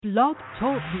Blog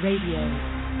Talk Radio.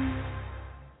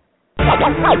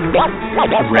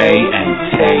 Ray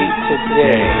and Tay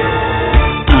today.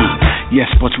 Yes,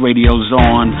 sports radio's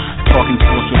on. Talking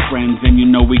sports with friends, and you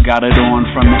know we got it on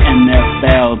from the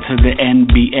NFL to the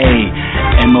NBA.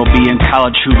 MLB and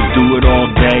college hoops do it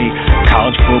all day.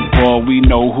 College football, we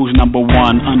know who's number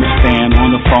one. Understand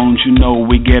on the phones, you know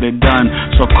we get it done.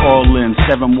 So call in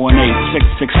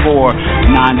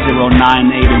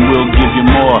 718-664-9098 and we'll give you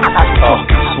more.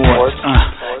 Talking sports,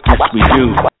 yes we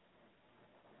do.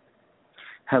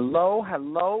 Hello,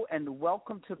 and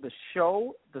welcome to the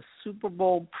show, the Super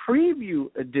Bowl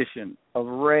preview edition of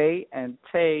Ray and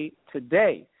Tay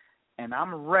Today. And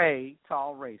I'm Ray,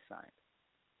 Tall Ray Sign.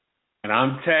 And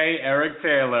I'm Tay, Eric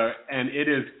Taylor, and it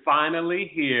is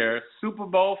finally here. Super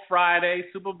Bowl Friday,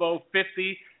 Super Bowl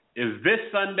 50 is this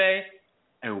Sunday,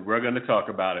 and we're going to talk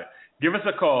about it. Give us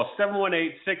a call,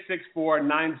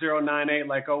 718-664-9098.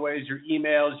 Like always, your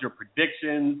emails, your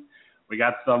predictions. We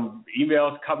got some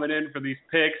emails coming in for these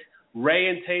picks.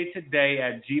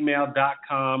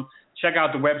 rayandtaytoday@gmail.com. Check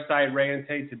out the website,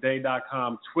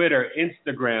 rayandtaytoday.com. Twitter,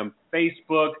 Instagram,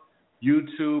 Facebook,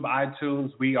 YouTube,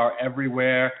 iTunes. We are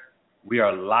everywhere. We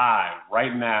are live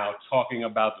right now talking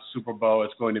about the Super Bowl.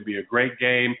 It's going to be a great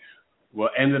game. We'll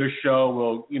end the show.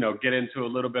 We'll, get into a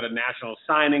little bit of National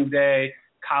Signing Day,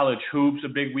 college hoops, a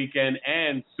big weekend,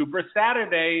 and Super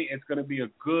Saturday. It's going to be a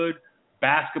good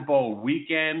basketball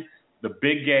weekend. The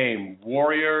big game,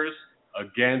 Warriors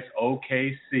against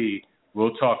OKC.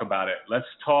 We'll talk about it. Let's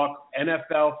talk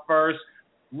NFL first.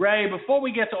 Ray, before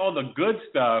we get to all the good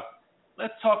stuff,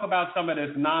 let's talk about some of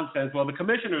this nonsense. Well, the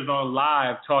commissioner's on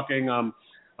live talking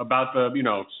about the,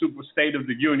 super state of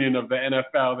the union of the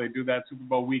NFL. They do that Super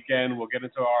Bowl weekend. We'll get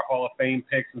into our Hall of Fame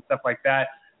picks and stuff like that.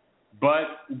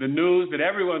 But the news that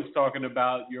everyone's talking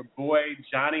about, your boy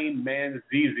Johnny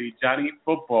Manzizi, Johnny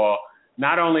Football,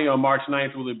 not only on March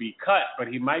 9th will he be cut, but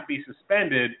he might be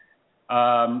suspended.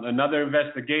 Another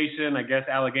investigation, I guess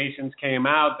allegations came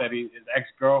out that his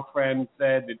ex-girlfriend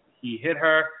said that he hit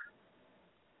her.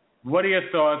 What are your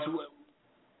thoughts?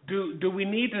 Do we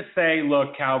need to say,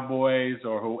 look, Cowboys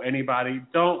or anybody,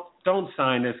 don't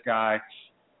sign this guy.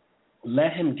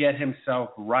 Let him get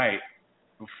himself right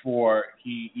before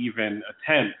he even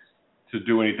attempts to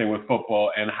do anything with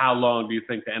football? And how long do you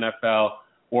think the NFL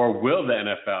or will the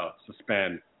NFL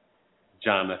suspend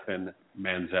Jonathan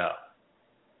Manziel?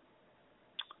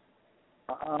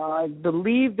 I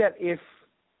believe that if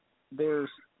there's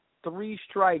 3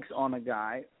 strikes on a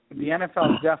guy, the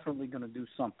NFL is definitely going to do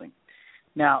something.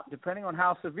 Now, depending on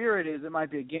how severe it is, it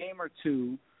might be a game or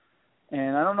 2,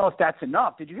 and I don't know if that's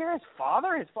enough. Did you hear his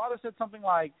father? His father said something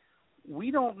like,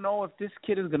 we don't know if this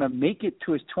kid is going to make it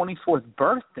to his 24th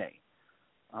birthday.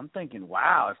 I'm thinking,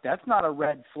 wow, if that's not a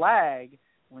red flag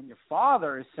when your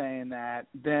father is saying that,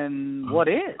 then what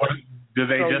is? Do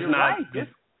they just not? Right.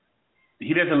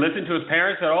 He doesn't listen to his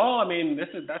parents at all. I mean,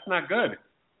 that's not good.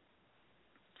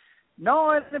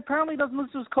 No, it apparently doesn't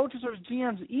listen to his coaches or his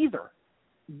GMs either,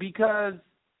 because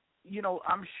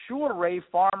I'm sure Ray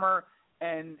Farmer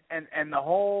and the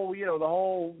whole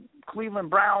Cleveland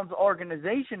Browns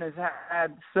organization has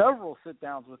had several sit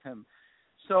downs with him.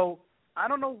 So I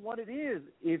don't know what it is.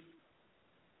 If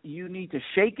you need to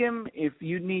shake him, if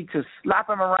you need to slap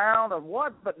him around or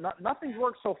what, but nothing's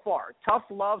worked so far. Tough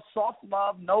love, soft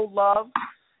love, no love.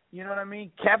 You know what I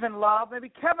mean? Kevin Love. Maybe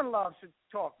Kevin Love should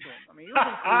talk to him. I mean, he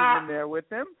was in there with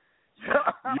him. You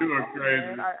are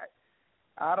crazy. Man,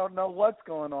 I don't know what's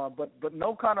going on, but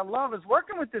no kind of love is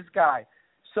working with this guy.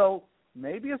 So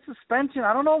maybe a suspension.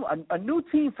 I don't know. A new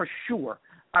team for sure.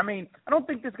 I mean, I don't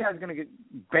think this guy's going to get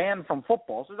banned from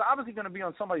football. So he's obviously going to be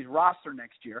on somebody's roster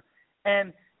next year.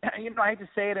 And I hate to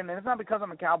say it, and it's not because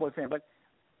I'm a Cowboy fan, but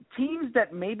teams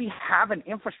that maybe have an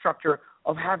infrastructure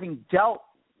of having dealt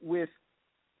with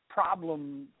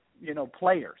problem,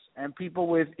 players and people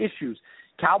with issues.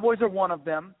 Cowboys are one of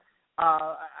them.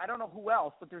 I don't know who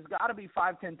else, but there's got to be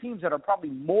 5-10 teams that are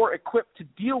probably more equipped to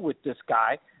deal with this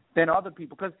guy than other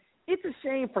people, because it's a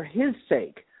shame for his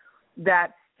sake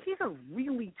that he's a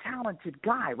really talented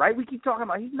guy, right? We keep talking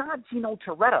about he's not Gino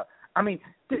Torretta. I mean,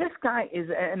 this guy is,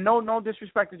 and no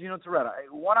disrespect to Gino Torretta,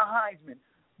 won a Heisman,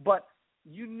 but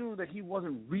you knew that he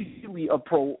wasn't really a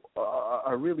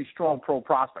really strong pro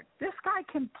prospect. This guy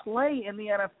can play in the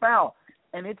NFL,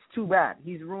 and it's too bad.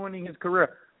 He's ruining his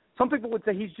career. Some people would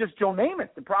say he's just Joe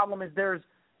Namath. The problem is there are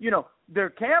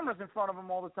cameras in front of him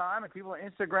all the time, and people are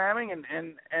Instagramming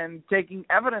and taking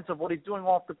evidence of what he's doing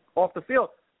off the field.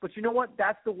 But you know what?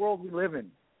 That's the world we live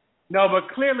in. No, but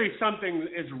clearly something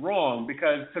is wrong,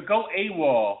 because to go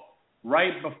AWOL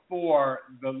right before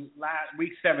the last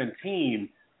week 17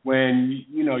 when,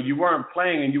 you weren't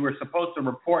playing and you were supposed to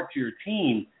report to your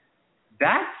team,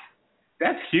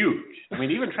 that's huge. I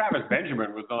mean, even Travis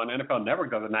Benjamin was on NFL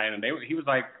Network the other night, and he was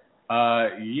like,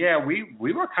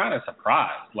 we were kind of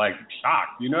surprised, like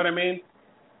shocked. You know what I mean?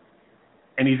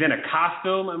 And he's in a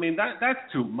costume. I mean, that's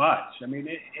too much. I mean,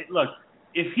 look,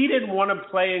 if he didn't want to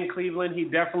play in Cleveland, he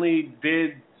definitely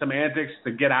did some antics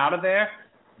to get out of there.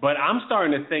 But I'm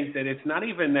starting to think that it's not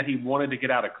even that he wanted to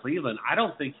get out of Cleveland. I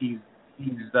don't think he's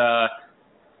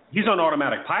on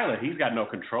automatic pilot. He's got no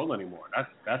control anymore.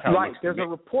 That's how. Right. There's a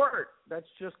report that's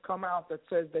just come out that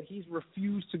says that he's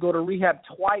refused to go to rehab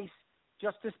twice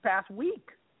just this past week.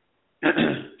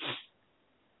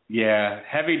 Yeah,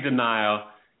 heavy denial.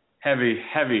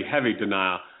 Heavy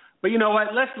denial. But you know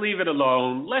what? Let's leave it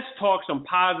alone. Let's talk some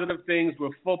positive things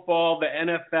with football, the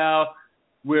NFL.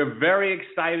 We're very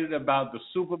excited about the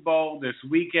Super Bowl this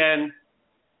weekend.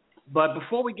 But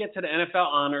before we get to the NFL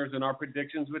honors and our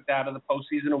predictions with that of the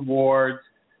postseason awards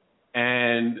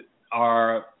and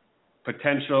our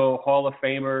potential Hall of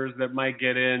Famers that might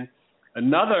get in,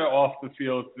 another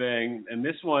off-the-field thing, and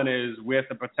this one is with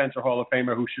a potential Hall of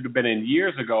Famer who should have been in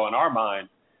years ago in our mind,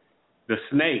 the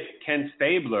Snake, Ken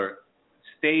Stabler,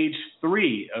 stage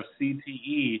 3 of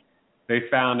CTE they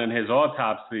found in his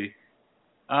autopsy.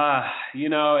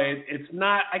 It's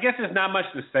not, I guess there's not much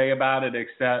to say about it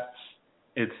except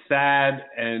it's sad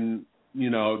and,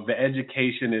 the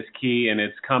education is key and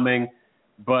it's coming.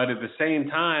 But at the same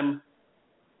time,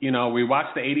 we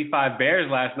watched the 85 Bears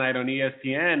last night on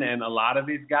ESPN, and a lot of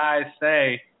these guys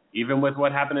say, even with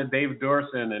what happened to Dave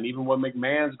Dorson and even what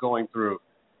McMahon's going through,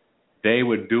 they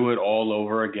would do it all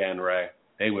over again, Ray.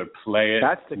 They would play it.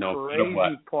 That's the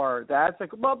crazy part.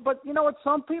 But you know what?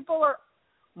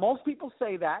 Most people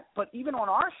say that, but even on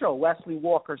our show, Wesley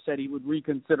Walker said he would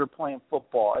reconsider playing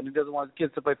football, and he doesn't want his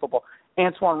kids to play football.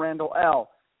 Antoine Randall L.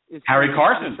 is Harry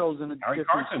Carson. Chosen a Harry different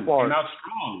Carson sport. came out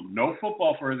strong. No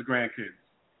football for his grandkids.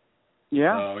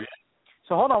 Yeah.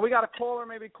 So hold on, we got a caller.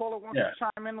 Maybe caller wants to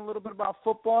chime in a little bit about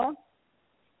football.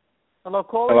 Hello,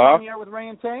 caller. Hello? You're on the air with Ray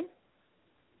and Tay.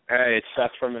 Hey, it's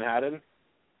Seth from Manhattan.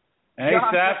 Hey,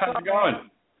 John, Seth, how's it going?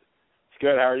 It's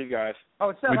good. How are you guys?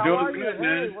 Oh, Seth, We're how doing are you? good,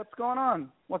 man. Hey, what's going on?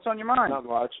 What's on your mind? Not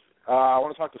much. I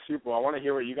want to talk to Super Bowl. I want to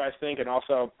hear what you guys think, and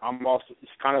also,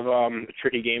 it's kind of a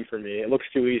tricky game for me. It looks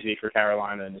too easy for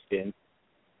Carolina in this game.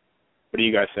 What do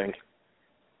you guys think?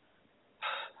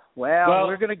 Well,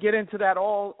 we're going to get into that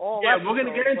all. Yeah, we're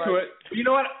going to get into it. You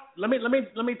know what? Let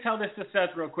me tell this to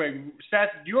Seth real quick. Seth,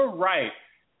 you're right.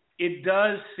 It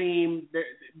does seem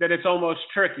that it's almost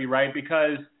tricky, right?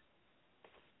 Because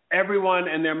everyone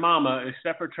and their mama,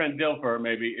 except for Trent Dilfer,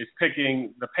 maybe, is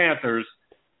picking the Panthers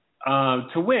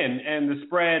to win. And the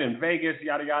spread in Vegas,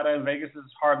 yada, yada, and Vegas is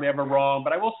hardly ever wrong.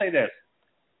 But I will say this.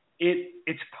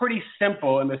 It's pretty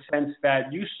simple in the sense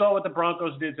that you saw what the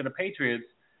Broncos did to the Patriots,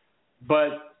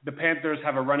 but the Panthers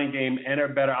have a running game and a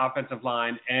better offensive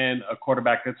line and a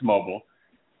quarterback that's mobile.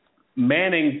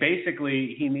 Manning,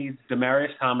 basically, he needs Demaryius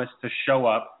Thomas to show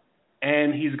up,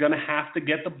 and he's going to have to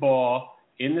get the ball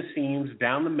in the seams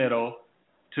down the middle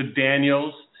to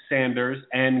Daniels, Sanders,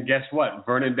 and guess what?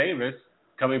 Vernon Davis,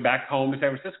 coming back home to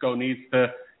San Francisco, needs to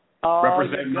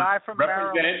represent. The guy from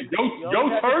Maryland. Go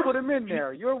Terps. Put him in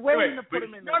there. You're waiting to put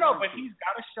him in there. No, but he's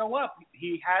got to show up.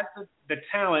 He has the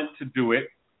talent to do it,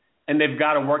 and they've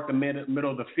got to work the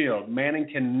middle of the field. Manning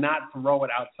cannot throw it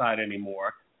outside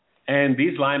anymore. And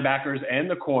these linebackers and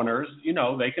the corners,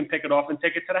 they can pick it off and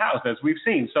take it to the house, as we've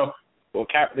seen. So, well,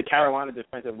 the Carolina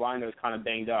defensive line is kind of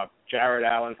banged up. Jared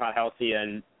Allen's not healthy,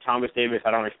 and Thomas Davis,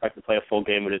 I don't expect to play a full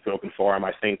game with his broken forearm.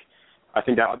 I think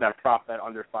that prop bet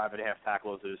under 5.5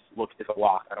 tackles is a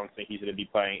lock. I don't think he's going to be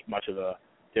playing much of a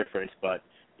difference. But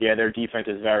yeah, their defense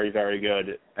is very, very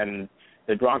good, and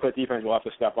the Broncos defense will have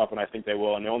to step up, and I think they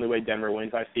will. And the only way Denver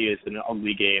wins, I see, is an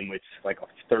ugly game, which is like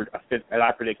and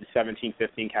I predicted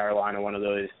 17-15 Carolina, one of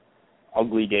those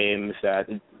ugly games that,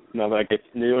 like it's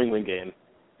a New England game.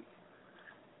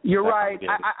 You're right.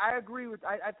 I agree with.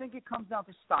 I think it comes down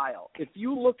to style. If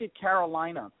you look at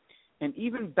Carolina, and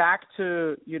even back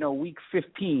to week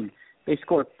 15, they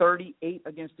scored 38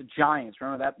 against the Giants.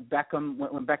 Remember that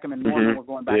when Beckham and Norman were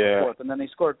going back and forth, and then they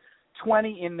scored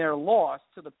 20 in their loss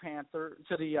to the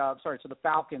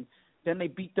Falcons. Then they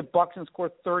beat the Bucs and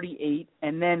scored 38,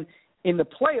 and then in the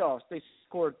playoffs they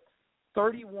scored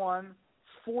 31-49.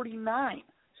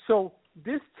 So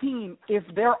this team, if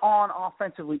they're on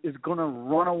offensively, is going to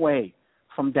run away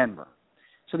from Denver.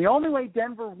 So the only way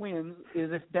Denver wins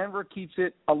is if Denver keeps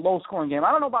it a low-scoring game.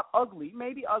 I don't know about ugly,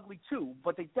 maybe ugly too,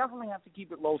 but they definitely have to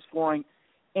keep it low-scoring.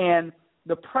 And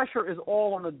the pressure is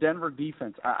all on the Denver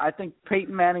defense. I think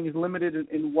Peyton Manning is limited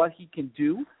in what he can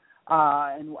do.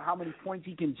 and how many points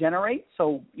he can generate.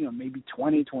 So, maybe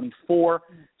 20, 24.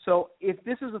 So if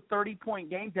this is a 30-point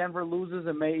game, Denver loses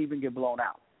and may even get blown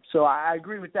out. So I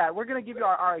agree with that. We're going to give you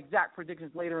our exact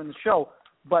predictions later in the show,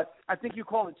 but I think you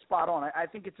call it spot on. I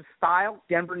think it's a style.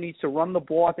 Denver needs to run the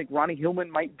ball. I think Ronnie Hillman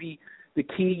might be the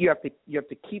key. You have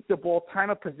to keep the ball, time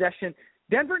of possession.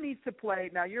 Denver needs to play.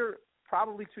 Now, you're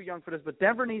probably too young for this, but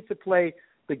Denver needs to play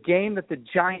the game that the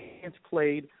Giants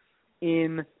played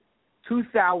in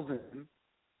 2000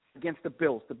 against the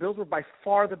Bills. The Bills were by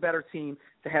far the better team.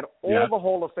 They had all the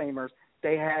Hall of Famers.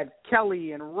 They had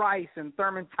Kelly and Rice and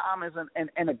Thurman Thomas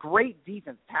and a great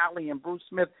defense, Talley and Bruce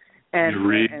Smith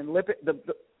and Lippett,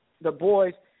 the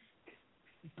boys.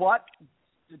 But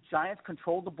the Giants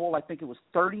controlled the ball. I think it was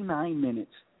 39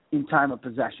 minutes in time of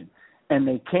possession. And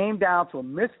they came down to a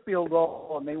missed field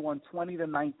goal, and they won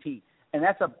 20-19. And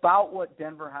that's about what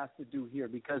Denver has to do here,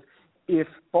 because if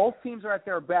both teams are at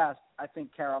their best, I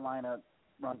think Carolina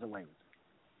runs away with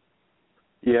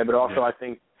it. Yeah, but also I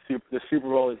think the Super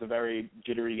Bowl is a very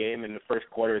jittery game, and the first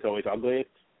quarter is always ugly.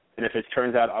 And if it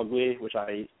turns out ugly, which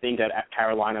I think that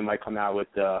Carolina might come out with,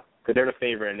 because they're the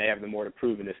favorite and they have the more to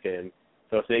prove in this game.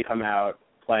 So if they come out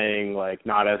playing like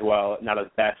not as well, not as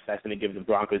best, that's going to give the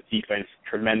Broncos defense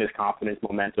tremendous confidence,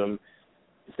 momentum.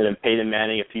 Instead of Peyton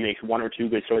Manning, if he makes one or two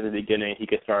good throws at the beginning, he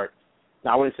could start.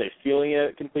 Now, I wouldn't say feeling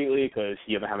it completely because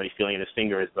he doesn't have any feeling in his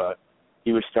fingers, but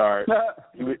he would start.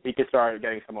 he could start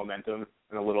getting some momentum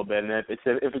in a little bit. And if it's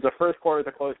the first quarter, it's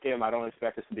a close game, I don't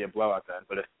expect this to be a blowout then.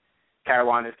 But if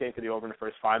Carolina's game could be over in the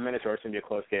first 5 minutes, or it's going to be a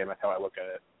close game, that's how I look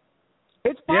at it.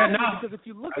 It's possible because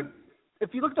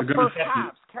if you look at the first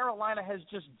halves, Carolina has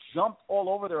just jumped all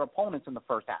over their opponents in the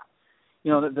first half.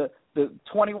 The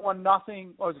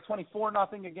 21-0, or the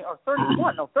 24-0 against, or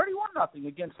 31-0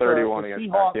 against the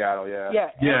Seahawks. Seattle.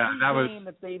 Every game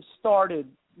that they've started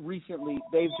recently,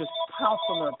 they've just pounced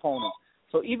on their opponents.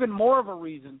 So even more of a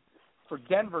reason for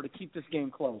Denver to keep this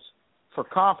game close, for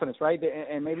confidence, right?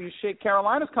 And maybe you shake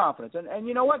Carolina's confidence. And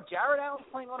you know what? Jared Allen's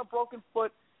playing on a broken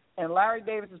foot, and Thomas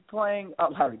Davis is playing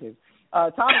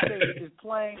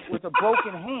with a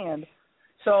broken hand.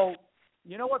 So,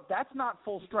 you know what? That's not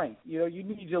full strength. You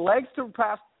need your legs to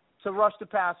rush the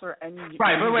passer, and you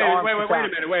right. But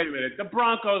wait a minute. The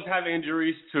Broncos have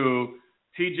injuries too.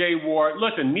 T.J. Ward.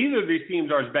 Listen, neither of these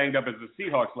teams are as banged up as the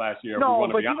Seahawks last year. No,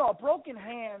 but a broken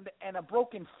hand and a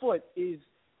broken foot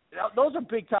those are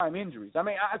big time injuries. I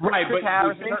mean,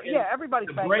 everybody's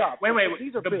banged up.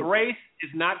 The brace is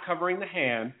not covering the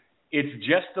hand. It's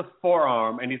just the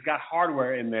forearm, and he's got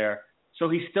hardware in there, so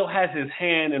he still has his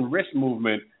hand and wrist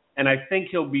movement. And I think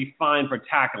he'll be fine for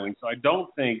tackling. So I don't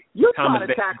think you're trying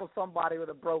to tackle somebody with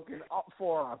a broken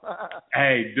forearm.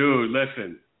 Hey, dude,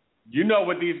 listen. You know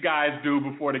what these guys do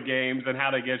before the games and how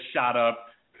they get shot up.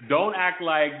 Don't act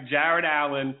like Jared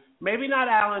Allen. Maybe not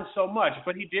Allen so much,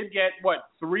 but he did get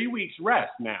 3 weeks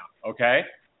rest now. Okay,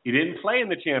 he didn't play in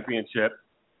the championship.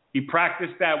 He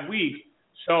practiced that week.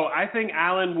 So I think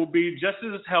Allen will be just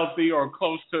as healthy or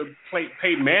close to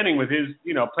Peyton Manning with his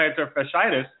plantar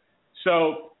fasciitis.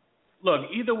 So.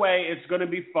 Look, either way, it's going to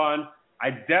be fun.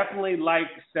 I definitely like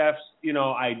Steph's,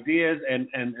 ideas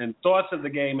and thoughts of the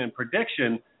game and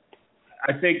prediction.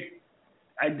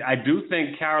 I do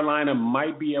think Carolina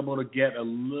might be able to get a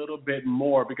little bit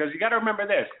more because you got to remember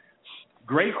this: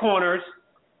 great corners,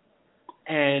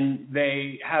 and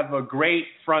they have a great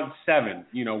front seven.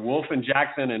 Wolf and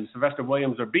Jackson and Sylvester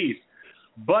Williams are beasts.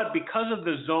 But because of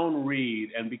the zone read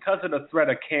and because of the threat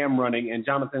of Cam running and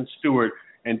Jonathan Stewart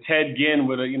and Ted Ginn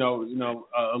with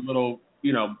a little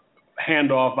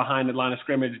handoff behind the line of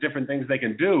scrimmage, different things they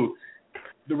can do,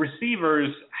 the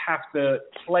receivers have to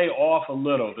play off a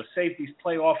little. The safeties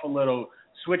play off a little,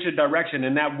 switch a direction.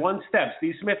 And that one step,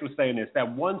 Steve Smith was saying this,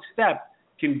 that one step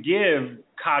can give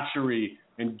Kotchery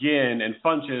and Ginn and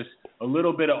Funchess a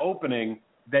little bit of opening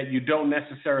that you don't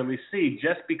necessarily see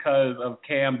just because of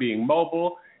Cam being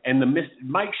mobile and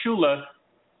Mike Shula.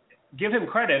 Give him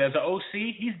credit as an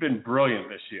OC. He's been brilliant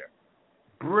this year.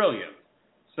 Brilliant.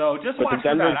 So just watch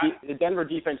the Denver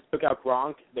defense took out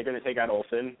Gronk. They're going to take out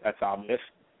Olsen. That's obvious.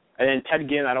 And then Ted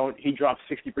Ginn, he dropped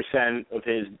 60% of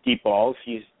his deep balls.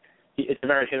 It's a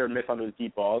very hit or miss on those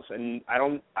deep balls. And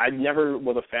I never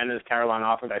was a fan of this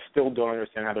Carolina offense. I still don't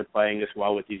understand how they're playing this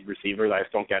well with these receivers. I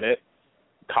just don't get it.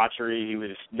 Kotchery, he was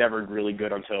never really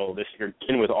good until this year.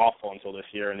 Ginn was awful until this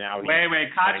year, and now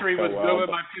Kotchery was good with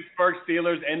my Pittsburgh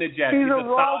Steelers and the Jets. He's a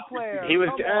role player. He's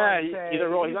a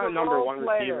role. He's not a number one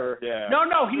receiver. Yeah.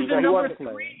 No, he's a number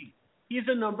three. He's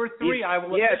a number three. I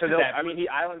will admit to that.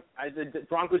 The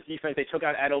Broncos defense, they took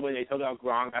out Edelman, they took out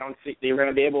Gronk. I don't think they were going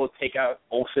to be able to take out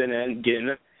Olsen and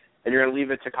Ginn. and you're going to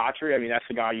leave it to Kotri? I mean, that's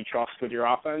the guy you trust with your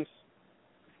offense?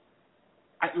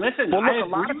 A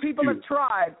lot of people have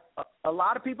tried. A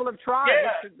lot of people have tried.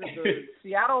 Yeah. The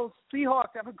Seattle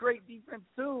Seahawks have a great defense,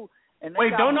 too. And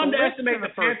don't underestimate the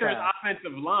Panthers'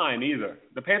 offensive line either.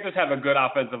 The Panthers have a good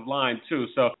offensive line, too.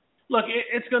 So, look,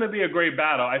 it's going to be a great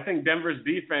battle. I think Denver's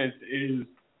defense is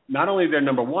not only their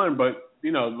number one, but,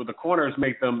 the corners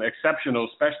make them exceptional,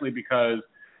 especially because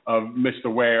of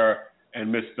Mr. Ware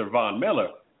and Mr. Von Miller.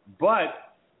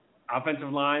 But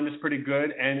offensive line is pretty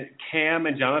good, and Cam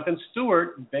and Jonathan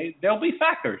Stewart, they'll be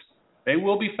factors. They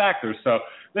will be factors. So,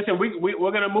 listen,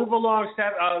 we're going to move along.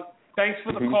 Thanks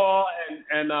for the call,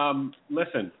 and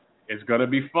listen, it's going to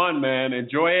be fun, man.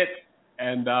 Enjoy it,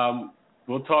 and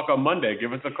we'll talk on Monday.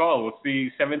 Give us a call. We'll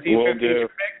see 17-15.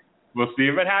 We'll see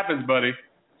if it happens, buddy.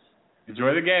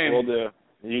 Enjoy the game. We'll do.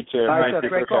 You too. All right,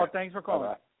 great call. Thanks for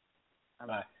calling.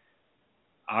 Bye-bye.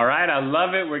 All right, I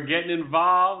love it. We're getting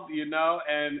involved,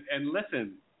 and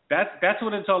listen, that's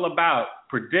what it's all about.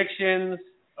 Predictions,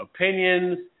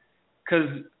 opinions,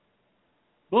 because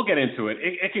we'll get into it.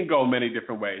 It can go many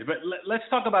different ways. But let's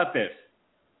talk about this.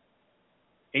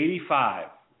 85.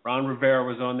 Ron Rivera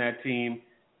was on that team.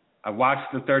 I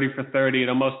watched the 30 for 30. It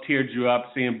almost teared you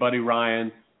up seeing Buddy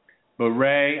Ryan. But,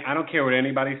 Ray, I don't care what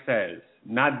anybody says.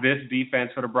 Not this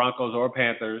defense for the Broncos or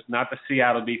Panthers, not the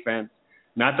Seattle defense,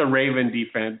 not the Raven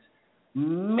defense,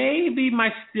 maybe my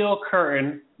steel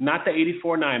curtain, not the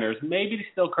 84 Niners, maybe the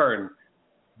steel curtain,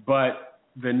 but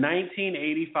the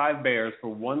 1985 Bears for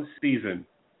one season,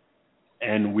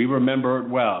 and we remember it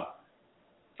well,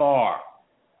 far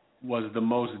was the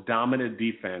most dominant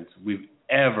defense we've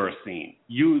ever seen.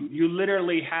 You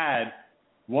literally had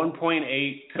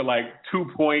 1.8 to like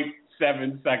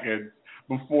 2.7 seconds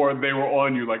before they were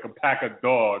on you like a pack of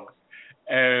dogs.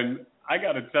 And I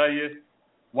got to tell you,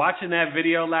 watching that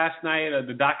video last night,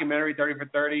 the documentary 30 for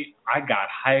 30, I got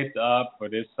hyped up for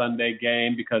this Sunday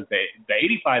game because the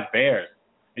 85 Bears,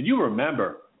 and you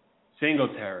remember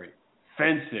Singletary,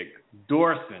 Fensick,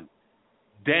 Dorson,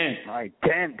 Dent,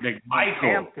 McMichael,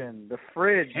 Hampton, the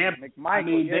Fridge,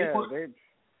 McMichael, they were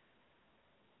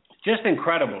just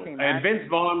incredible. And Vince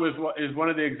Vaughn is one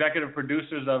of the executive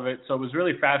producers of it, so it was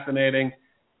really fascinating.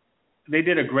 They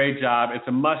did a great job. It's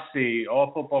a must-see.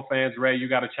 All football fans, Ray, you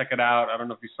got to check it out. I don't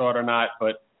know if you saw it or not,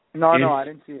 but no, I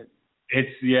didn't see it.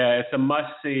 It's a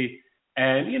must-see.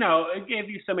 And, it gave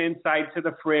you some insight to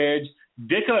the Fridge.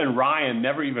 Dicka and Ryan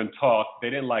never even talked. They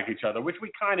didn't like each other, which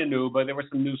we kind of knew, but there were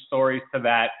some news stories to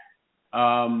that.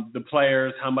 The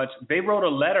players, how much – they wrote a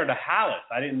letter to Hallis.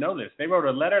 I didn't know this. They wrote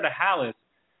a letter to Hallis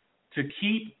to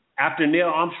keep, after Neil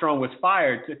Armstrong was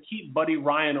fired, to keep Buddy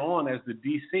Ryan on as the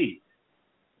DC,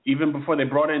 even before they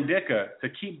brought in Dicka, to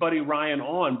keep Buddy Ryan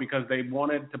on because they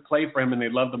wanted to play for him and they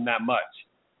loved him that much.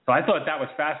 So I thought that was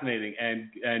fascinating.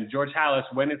 And George Hallis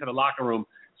went into the locker room,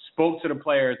 spoke to the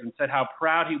players, and said how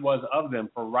proud he was of them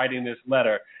for writing this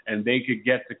letter and they could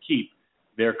get to keep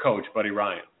their coach, Buddy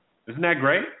Ryan. Isn't that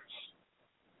great?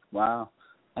 Wow.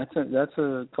 That's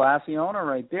a classy owner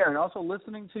right there. And also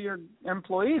listening to your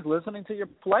employees, listening to your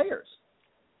players.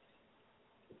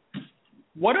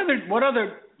 What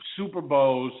other Super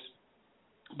Bowls,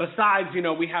 besides,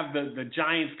 we have the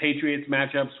Giants-Patriots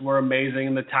matchups were amazing,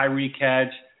 and the Tyree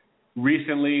catch.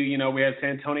 Recently, we had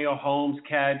Santonio Holmes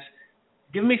catch.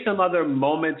 Give me some other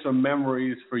moments or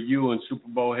memories for you in Super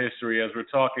Bowl history as we're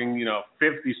talking,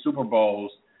 50 Super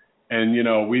Bowls, and,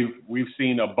 we've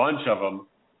seen a bunch of them.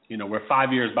 We're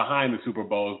 5 years behind the Super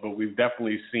Bowls, but we've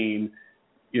definitely seen,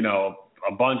 a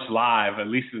bunch live, at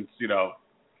least since,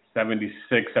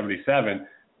 76, 77.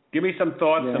 Give me some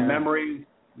thoughts, some memories.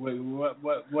 What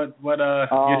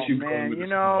gets you going with the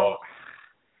Super Bowl?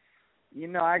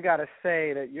 I got to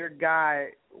say that your guy,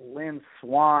 Lynn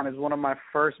Swann, is one of my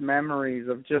first memories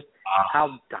of just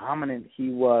how dominant he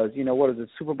was. What is it,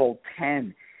 Super Bowl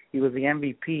 10? He was the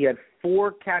MVP. He had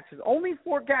only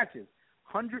four catches,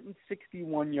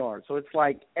 161 yards. So it's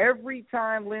like every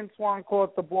time Lynn Swann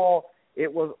caught the ball,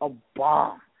 it was a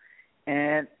bomb.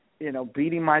 And,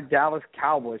 beating my Dallas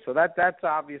Cowboys. So that's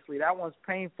obviously, that one's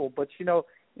painful. But,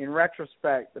 in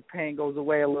retrospect, the pain goes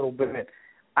away a little bit.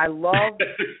 I love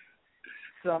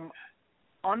some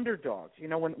underdogs,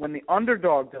 when the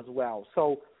underdog does well.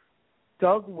 So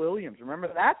Doug Williams, remember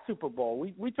that Super Bowl?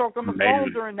 We talked on the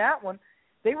phone during that one.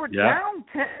 They were down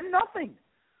 10-0.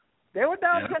 They were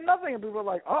down 10-0, and people were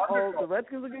like, "Uh-oh, the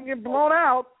Redskins are going to get blown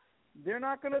out. They're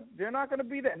not going to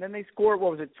be there." And then they scored,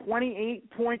 28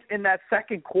 points in that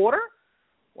second quarter?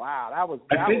 Wow, that was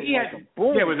a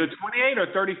boom. Yeah, was it 28 or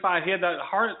 35? He had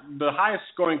the highest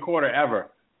scoring quarter ever.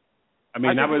 I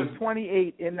mean, that was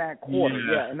 28 in that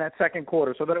quarter, in that second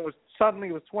quarter. So then it was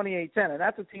 28-10, and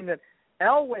that's a team that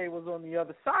Elway was on the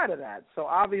other side of that. So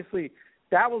obviously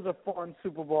that was a fun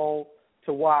Super Bowl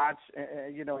to watch,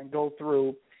 and go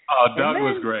through. Oh, Doug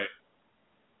was great.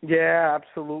 Yeah,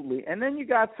 absolutely. And then you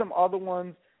got some other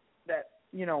ones that,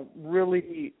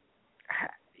 really,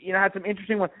 had some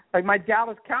interesting ones. Like my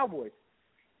Dallas Cowboys.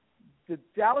 The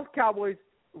Dallas Cowboys,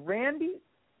 Randy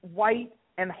White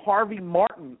and Harvey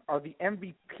Martin are the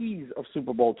MVPs of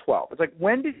Super Bowl 12. It's like,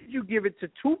 when did you give it to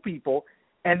two people,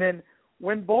 and then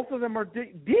when both of them are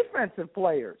defensive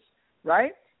players,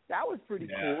 right? That was pretty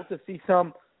cool to see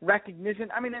some recognition.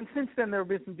 I mean, and since then there have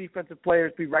been some defensive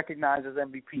players be recognized as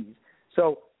MVPs.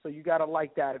 So you got to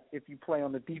like that if you play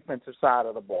on the defensive side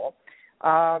of the ball.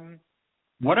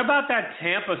 What about that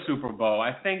Tampa Super Bowl?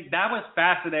 I think that was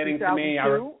fascinating to me.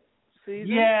 Season?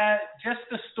 Yeah, just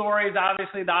the stories.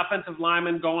 Obviously, the offensive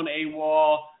lineman going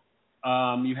AWOL.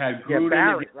 You had Gruden. Yeah,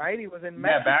 Barrett, right? He was in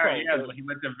Mexico. Yeah, Barrett. Yeah, he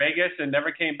went to Vegas and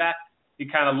never came back. He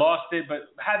kind of lost it. But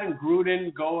having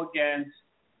Gruden go against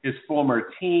his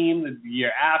former team the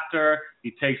year after,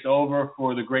 he takes over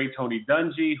for the great Tony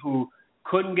Dungy, who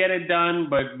couldn't get it done,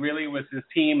 but really was his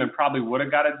team and probably would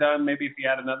have got it done maybe if he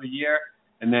had another year,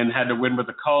 and then had to win with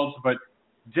the Colts. But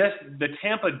just the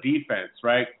Tampa defense,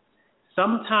 right?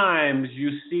 Sometimes you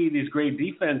see these great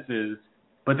defenses,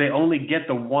 but they only get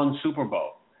the one Super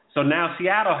Bowl. So now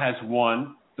Seattle has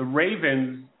one. The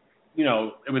Ravens, it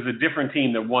was a different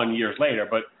team that won years later,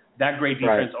 but that great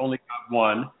defense only got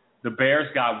one. The Bears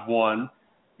got one,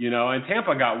 and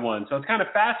Tampa got one. So it's kind of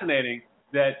fascinating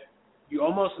that you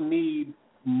almost need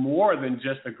more than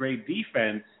just a great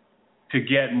defense to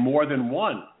get more than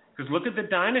one. Because look at the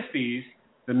dynasties,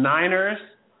 the Niners,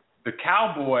 the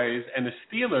Cowboys, and the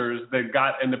Steelers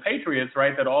and the Patriots,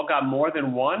 right, that all got more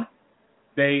than one.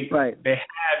 They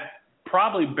had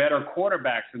probably better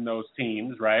quarterbacks in those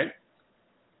teams, right?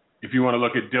 If you want to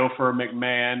look at Dilfer,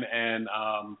 McMahon,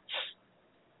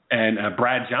 and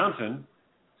Brad Johnson.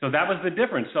 So that was the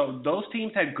difference. So those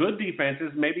teams had good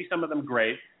defenses, maybe some of them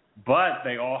great, but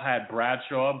they all had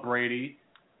Bradshaw, Brady,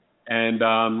 and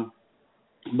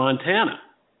Montana.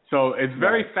 So it's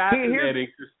very fascinating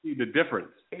to see the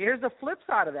difference. Here's the flip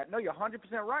side of that. No, you're 100%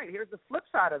 right. Here's the flip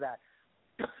side of that.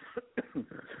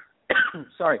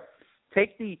 Sorry.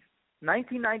 Take the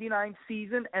 1999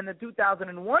 season and the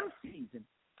 2001 season,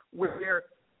 where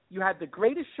you had the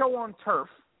greatest show on turf,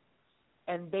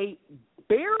 and they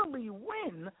barely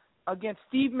win against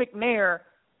Steve McNair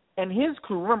and his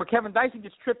crew. Remember, Kevin Dyson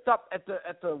gets tripped up at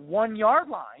the 1 yard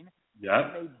line.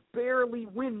 Yeah. And they barely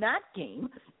win that game,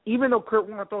 even though Kurt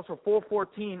Warner throws for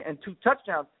 414 and 2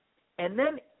 touchdowns. And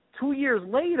then 2 years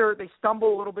later, they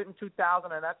stumble a little bit in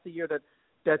 2000, and that's the year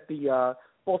that the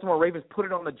Baltimore Ravens put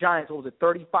it on the Giants. What was it,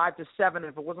 35-7? And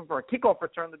if it wasn't for a kickoff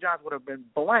return, the Giants would have been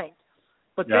blanked.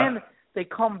 But then they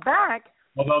come back.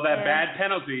 Although that bad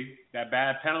penalty that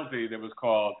was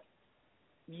called.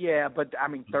 Yeah, but,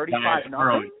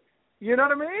 35-0. You know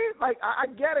what I mean? Like, I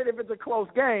get it if it's a close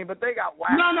game, but they got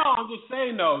whacked. No, I'm just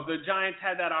saying, though, the Giants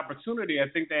had that opportunity. I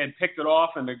think they had picked it off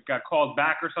and it got called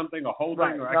back or something, a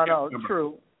holding. Right. Or No,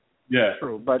 true. Yeah.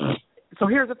 True. But so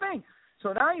here's the thing.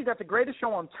 So now you got the greatest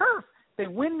show on turf. They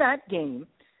win that game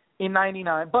in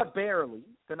 99, but barely,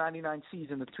 the 99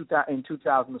 season, in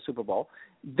 2000, the Super Bowl.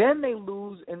 Then they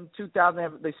lose in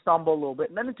 2000. They stumble a little bit.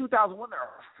 And then in 2001, they're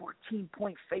a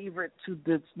 14-point favorite to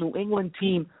this New England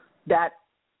team that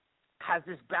has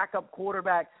this backup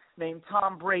quarterback named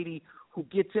Tom Brady who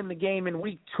gets in the game in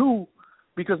week 2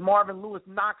 because Marvin Lewis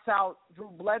knocks out Drew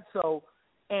Bledsoe.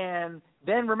 And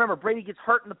then, remember, Brady gets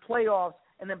hurt in the playoffs,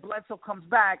 and then Bledsoe comes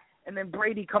back, and then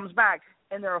Brady comes back,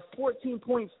 and they're a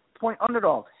 14-point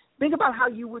underdog. Think about how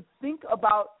you would think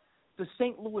about the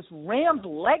St. Louis Rams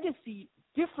legacy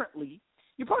differently.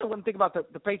 You probably wouldn't think about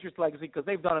the Patriots legacy because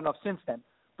they've done enough since then.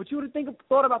 But you would have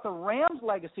thought about the Rams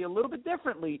legacy a little bit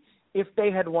differently if they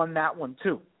had won that one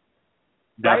too.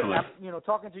 Definitely. Right?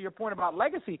 Talking to your point about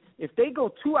legacy, if they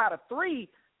go 2 out of 3,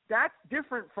 that's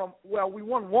different from, we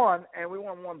won 1 and we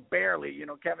won 1 barely.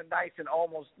 Kevin Dyson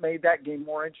almost made that game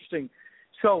more interesting.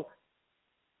 So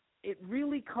it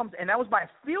really comes, and that was by a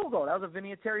field goal. That was a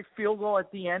Vinatieri field goal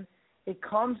at the end. It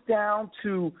comes down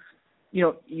to,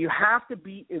 you have to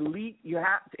be elite.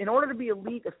 In order to be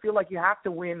elite, I feel like you have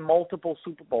to win multiple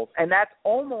Super Bowls, and that's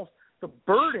almost the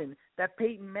burden that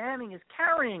Peyton Manning is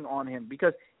carrying on him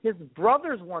because his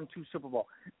brothers won 2 Super Bowls.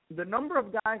 The number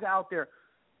of guys out there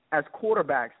as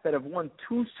quarterbacks that have won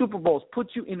 2 Super Bowls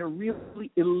puts you in a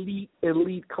really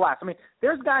elite class.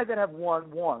 There's guys that have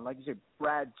won one, like you said,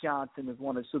 Brad Johnson has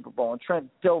won a Super Bowl, and Trent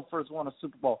Dilfer's won a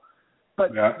Super Bowl.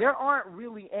 But there aren't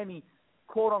really any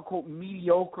quote-unquote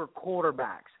mediocre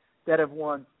quarterbacks that have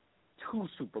won 2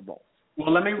 Super Bowls.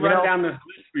 Well, let me run down this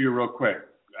list for you real quick,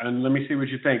 and let me see what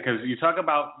you think. Because you talk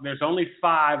about there's only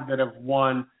 5 that have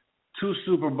won 2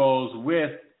 Super Bowls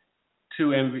with 2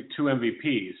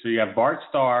 MVPs. So you have Bart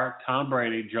Starr, Tom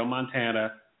Brady, Joe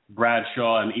Montana,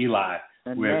 Bradshaw, and Eli.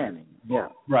 And Manning. Yeah.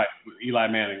 Right, Eli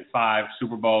Manning, 5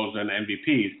 Super Bowls and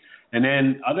MVPs. And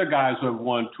then other guys who have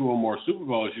won 2 or more Super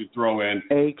Bowls, you throw in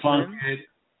Plunkett,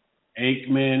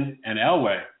 Aikman, and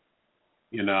Elway.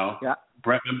 You know, yeah.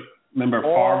 Remember,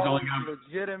 Favre's only got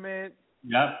legitimate.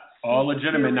 Yep, all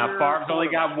legitimate. Now Favre's only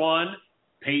got 1.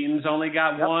 Peyton's only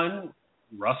got 1.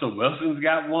 Russell Wilson's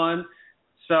got 1.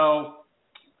 So,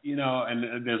 you know,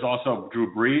 and there's also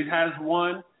Drew Brees has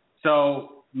 1.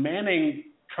 So Manning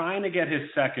trying to get his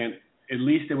second, at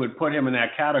least it would put him in that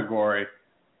category.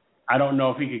 I don't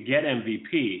know if he could get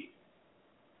MVP.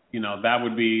 You know, that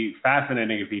would be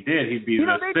fascinating if he did. He'd be the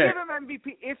 6th. They give him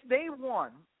MVP if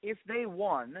they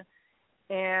won,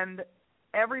 and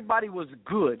everybody was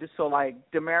good. So like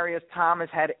Demaryius Thomas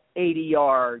had 80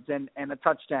 yards and a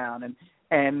touchdown,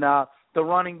 and the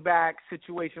running back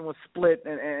situation was split,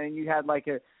 and you had like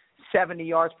a 70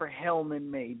 yards for Hellman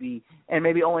maybe, and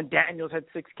maybe Owen Daniels had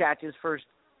 6 catches first.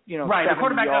 You know, right, the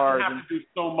quarterback yards doesn't have to do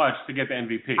so much to get the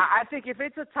MVP. I think if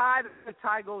it's a tie, the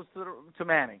tie goes to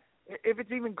Manning. If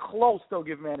it's even close, they'll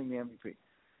give Manning the MVP.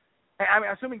 I mean,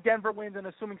 assuming Denver wins and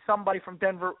assuming somebody from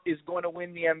Denver is going to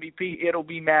win the MVP, it'll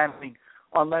be Manning,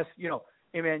 unless, you know,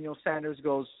 Emmanuel Sanders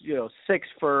goes, 6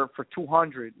 for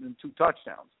 200 and 2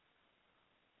 touchdowns.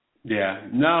 Yeah,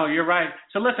 no, you're right.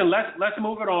 So listen, let's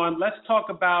move it on. Let's talk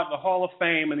about the Hall of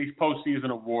Fame and these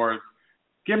postseason awards.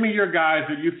 Give me your guys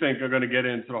that you think are going to get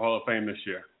into the Hall of Fame this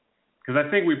year, because I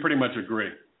think we pretty much agree.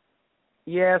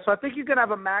 Yeah, so I think you can have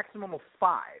a maximum of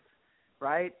 5,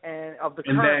 right? And of the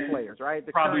current players, right?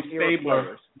 The probably current era Stabler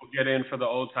players will get in for the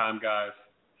old-time guys.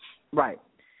 Right.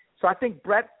 So I think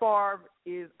Brett Favre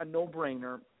is a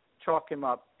no-brainer. Chalk him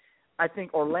up. I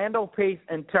think Orlando Pace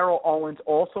and Terrell Owens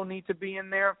also need to be in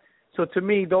there. So to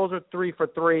me, those are 3 for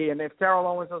 3. And if Terrell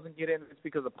Owens doesn't get in, it's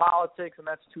because of politics, and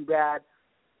that's too bad.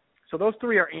 So those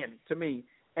 3 are in to me.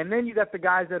 And then you got the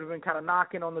guys that have been kind of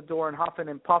knocking on the door and huffing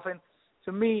and puffing.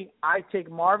 To me, I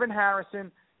take Marvin Harrison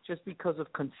just because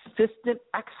of consistent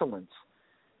excellence.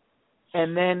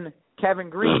 And then Kevin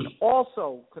Green,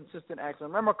 also consistent excellence.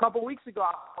 Remember a couple weeks ago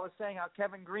I was saying how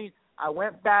Kevin Green, I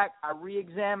went back, I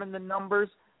re-examined the numbers.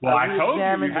 Well, I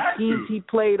re-examined the teams he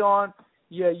played on.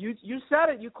 Yeah, you said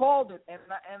it. You called it.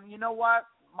 And you know what?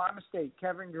 My mistake.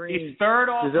 Kevin Green. He's 3rd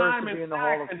all time in the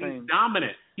Hall of Fame. He's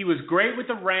dominant. He was great with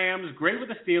the Rams, great with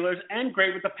the Steelers, and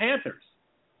great with the Panthers.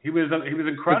 He was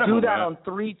incredible. To do that man. on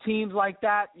 3 teams like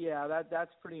that, yeah,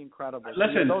 that's pretty incredible.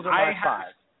 Listen, those are my 5.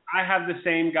 I have the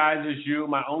same guys as you.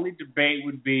 My only debate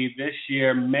would be this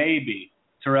year maybe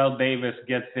Terrell Davis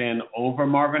gets in over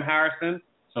Marvin Harrison.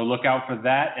 So look out for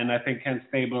that. And I think Ken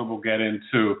Stabler will get in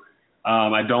too.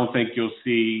 I don't think you'll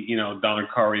see, Don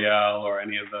Coryell or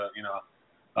any of the,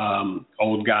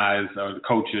 old guys or the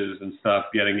coaches and stuff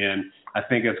getting in. I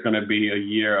think it's going to be a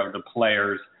year of the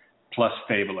players plus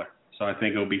Stabler. So I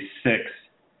think it'll be 6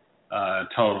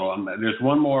 total. There's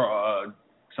one more,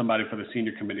 somebody for the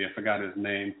senior committee, I forgot his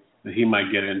name, that he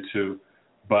might get into.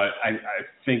 But I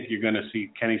think you're going to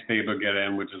see Kenny Stabler get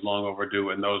in, which is long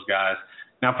overdue, and those guys.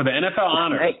 Now for the NFL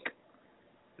honors.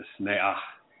 The Snake.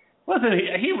 Listen,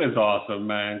 he was awesome,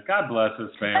 man. God bless his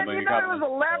family. And he was a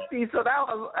lefty, so that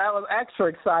was extra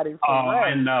exciting for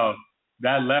Ray. I know.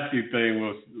 That lefty thing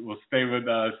will stay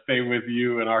with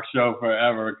you and our show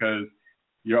forever, because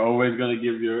you're always going to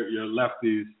give your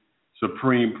lefties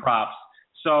supreme props.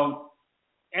 So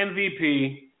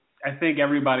MVP, I think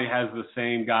everybody has the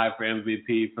same guy for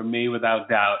MVP. For me, without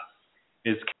doubt,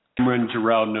 is Cameron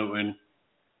Jarrell Newton.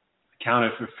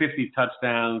 Counted for 50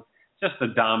 touchdowns, just a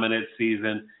dominant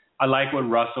season. I like what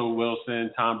Russell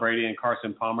Wilson, Tom Brady, and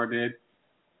Carson Palmer did,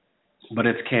 but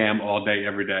it's Cam all day,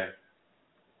 every day.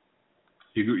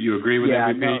 You agree with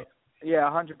MVP? No. Yeah,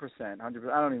 100%. 100%.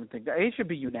 I don't even think that it should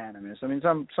be unanimous. I mean,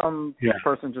 some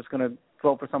person's just going to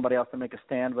vote for somebody else to make a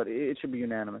stand, but it should be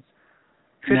unanimous.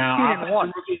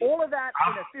 15-1. All of that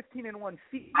in a 15-1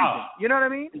 season. You know what I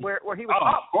mean? Where he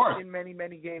was up in many,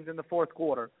 many games in the fourth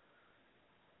quarter.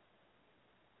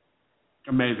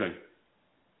 Amazing.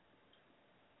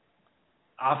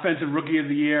 Offensive Rookie of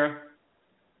the Year.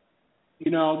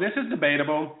 This is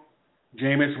debatable.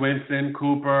 Jameis Winston,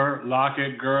 Cooper,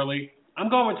 Lockett, Gurley. I'm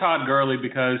going with Todd Gurley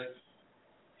because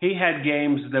he had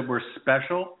games that were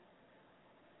special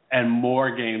and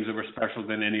more games that were special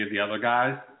than any of the other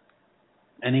guys.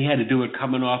 And he had to do it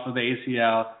coming off of the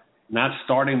ACL, not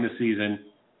starting the season,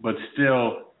 but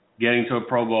still getting to a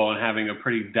Pro Bowl and having a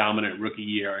pretty dominant rookie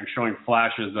year and showing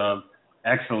flashes of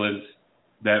excellence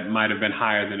that might have been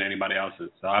higher than anybody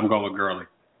else's. So I'm going with Gurley.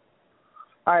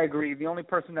 I agree. The only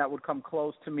person that would come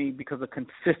close to me because of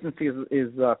consistency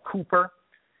is Cooper,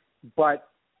 but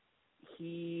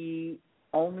he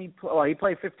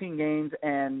played 15 games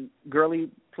and Gurley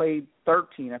played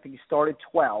 13. I think he started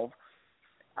 12.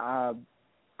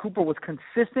 Cooper was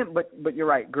consistent, but you're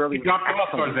right. Gurley he dropped off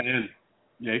excellent. towards the end.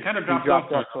 Yeah, he kind of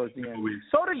dropped off towards the end.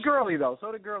 So did Gurley, though.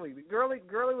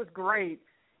 Gurley was great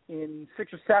in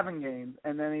 6 or 7 games,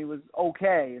 and then he was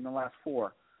okay in the last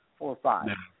 4 or 5.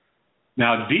 Yeah.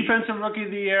 Now, Defensive Rookie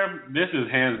of the Year, this is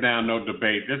hands down no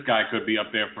debate. This guy could be up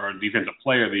there for Defensive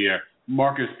Player of the Year.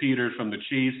 Marcus Peters from the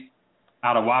Chiefs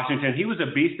out of Washington. He was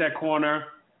a beast at corner,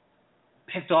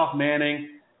 picked off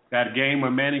Manning. That game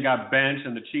when Manning got benched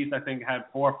and the Chiefs, I think, had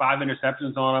 4 or 5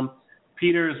 interceptions on him.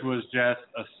 Peters was just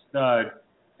a stud.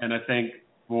 And I think,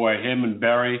 boy, him and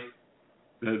Berry,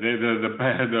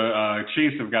 the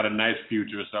Chiefs have got a nice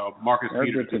future. So Marcus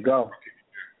Peters good to go.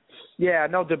 Yeah,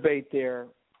 no debate there.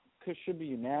 Should be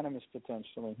unanimous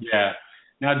potentially. Yeah.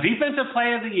 Now, Defensive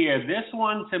Player of the Year. This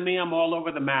one, to me, I'm all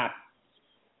over the map.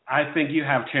 I think you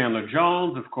have Chandler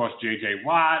Jones, of course, J.J.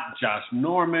 Watt, Josh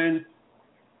Norman.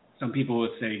 Some people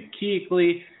would say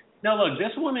Kuechly. Now, look,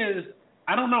 this one is,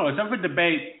 I don't know, it's up for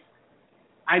debate.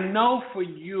 I know for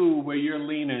you where you're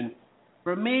leaning.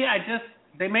 For me,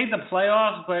 they made the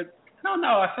playoffs, but I don't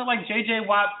know. I feel like J.J.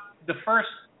 Watt, the first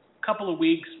couple of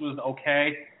weeks was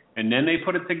okay, and then they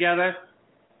put it together.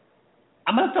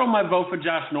 I'm going to throw my vote for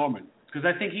Josh Norman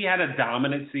because I think he had a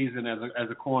dominant season as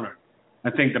a corner.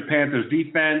 I think the Panthers'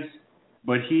 defense,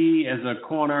 but he as a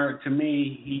corner, to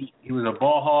me, he was a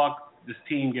ball hawk. This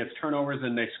team gets turnovers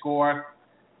and they score.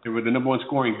 They were the number 1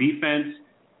 scoring defense.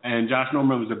 And Josh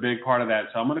Norman was a big part of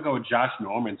that. So I'm going to go with Josh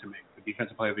Norman to make the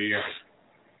Defensive Player of the Year.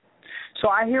 So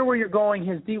I hear where you're going.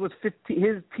 His team was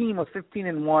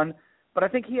 15-1, but I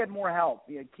think he had more help.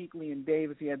 He had Kuechly and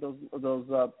Davis. He had those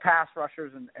pass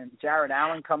rushers and Jared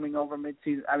Allen coming over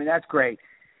midseason. I mean, that's great.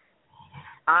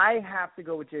 I have to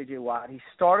go with J.J. Watt. He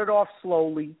started off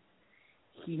slowly.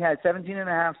 He had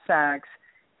 17.5 sacks.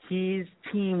 His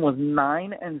team was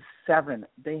 9-7.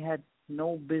 They had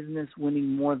no business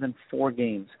winning more than 4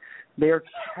 games. They're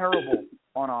terrible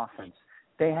on offense.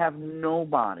 They have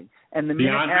nobody. And the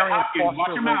minute Arian Foster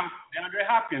watch him out. DeAndre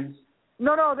Hopkins.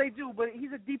 No, they do, but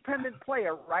he's a dependent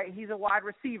player, right? He's a wide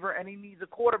receiver, and he needs a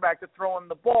quarterback to throw him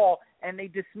the ball, and they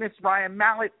dismissed Ryan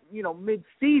Mallett,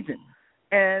 mid-season.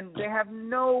 And they have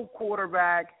no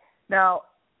quarterback. Now,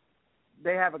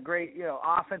 they have a great,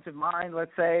 offensive mind,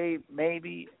 let's say,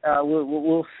 maybe.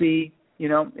 We'll see.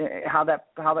 How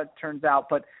that turns out.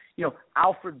 But,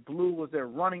 Alfred Blue was their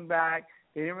running back.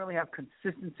 They didn't really have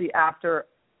consistency after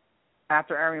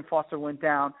Arian Foster went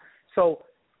down. So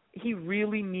he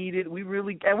really needed –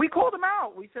 and we called him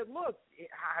out. We said, look,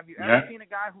 have you ever seen a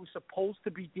guy who's supposed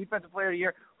to be Defensive Player of the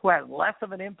Year who had less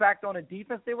of an impact on a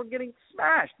defense? They were getting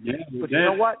smashed. Yeah, but you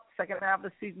know what? Second half of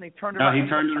the season, they turned it around. He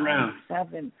turned it around.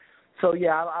 7. So,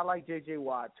 yeah, I like J.J.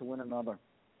 Watt to win another.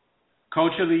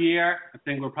 Coach of the Year, I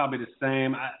think we're probably the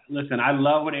same. Listen, I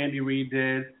love what Andy Reid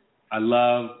did. I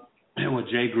love what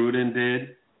Jay Gruden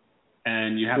did.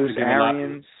 And you have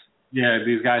to give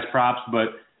these guys props. But at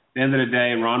the end of the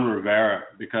day, Ron Rivera,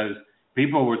 because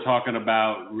people were talking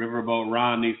about Riverboat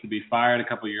Ron needs to be fired a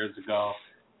couple of years ago.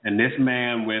 And this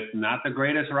man with not the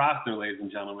greatest roster, ladies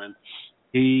and gentlemen,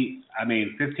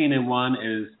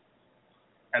 15-1 is,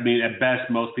 at best,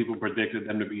 most people predicted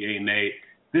them to be 8-8.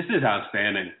 This is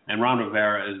outstanding, and Ron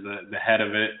Rivera is the head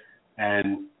of it,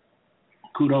 and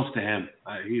kudos to him.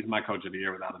 He's my Coach of the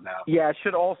Year without a doubt. Yeah, it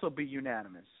should also be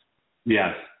unanimous.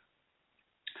 Yes.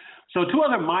 So 2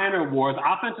 other minor awards,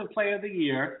 Offensive Player of the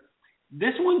Year.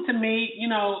 This one to me,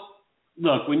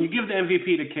 look, when you give the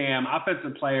MVP to Cam,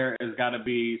 Offensive Player has got to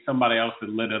be somebody else that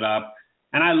lit it up.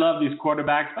 And I love these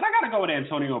quarterbacks, but I got to go with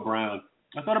Antonio Brown.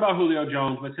 I thought about Julio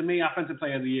Jones, but to me, Offensive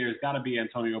Player of the Year has got to be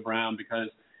Antonio Brown because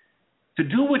to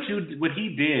do what he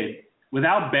did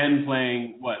without Ben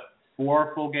playing,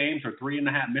 4 full games or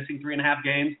 3.5, missing 3.5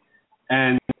 games,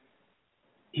 and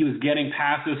he was getting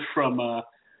passes from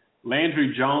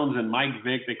Landry Jones and Mike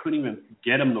Vick. They couldn't even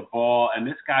get him the ball, and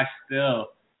this guy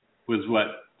still was,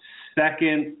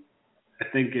 second, I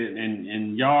think,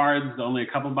 in yards, only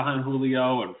a couple behind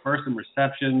Julio, and first in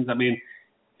receptions. I mean,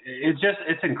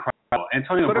 it's incredible.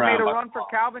 Antonio Brown. Could have made a run for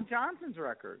Calvin Johnson's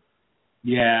record.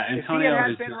 Yeah, Antonio if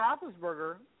he had Ben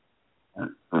Roethlisberger.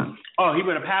 Oh, he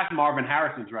would have passed Marvin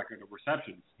Harrison's record of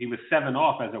receptions. He was 7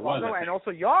 off as it was. And also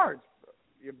yards.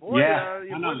 Your boy's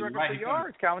record for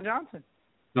yards, Calvin Johnson.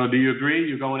 So do you agree?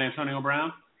 You're going Antonio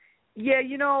Brown? Yeah,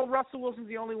 Russell Wilson's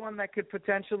the only one that could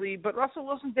potentially, but Russell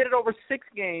Wilson did it over 6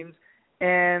 games,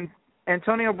 and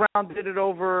Antonio Brown did it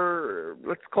over,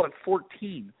 let's call it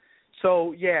 14.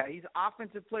 So, yeah, he's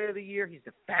Offensive Player of the Year. He's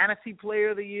the Fantasy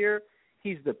Player of the Year.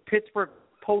 He's the Pittsburgh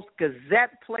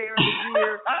Post-Gazette Player of the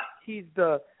Year. He's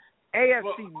the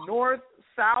AFC North,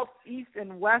 South, East,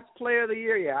 and West Player of the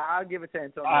Year. Yeah, I'll give it to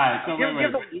Antonio. All right, so give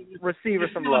the receiver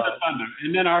some love.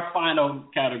 And then our final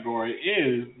category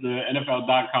is the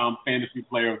NFL.com Fantasy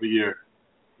Player of the Year,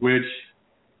 which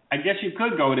I guess you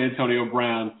could go with Antonio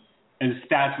Brown, and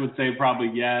stats would say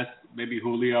probably yes, maybe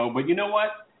Julio. But you know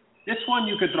what? This one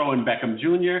you could throw in Beckham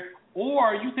Jr.,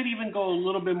 or you could even go a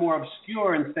little bit more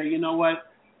obscure and say, you know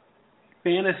what?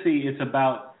 Fantasy, it's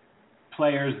about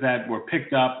players that were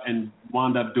picked up and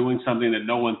wound up doing something that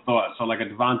no one thought. So like a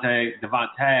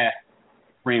Devontae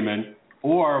Freeman,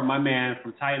 or my man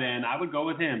from tight end, I would go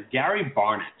with him, Gary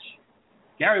Barnidge.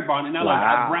 Now,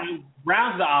 wow. Look,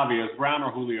 Brown's the obvious. Brown or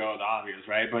Julio are the obvious,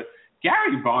 right? But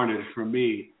Gary Barnidge, for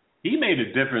me, he made a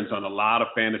difference on a lot of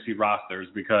fantasy rosters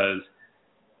because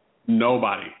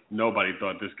nobody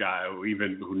thought this guy, who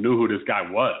knew who this guy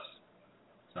was.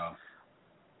 So,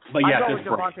 but yeah, I go with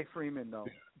Devontae Freeman though.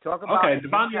 Talk about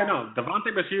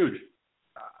Devontae was huge.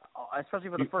 Especially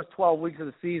for the first 12 weeks of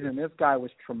the season, this guy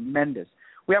was tremendous.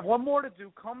 We have one more to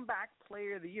do. Comeback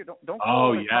Player of the Year. Don't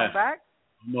call it a comeback.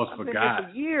 Almost I've forgot. been here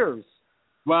for years.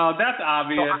 Well, that's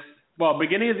obvious.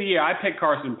 Beginning of the year, I picked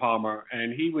Carson Palmer,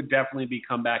 and he would definitely be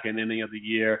comeback in any of the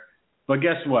year. But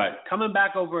guess what? Coming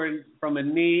back from a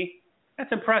knee,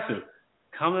 that's impressive.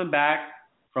 Coming back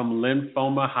from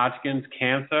lymphoma, Hodgkin's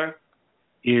cancer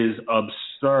is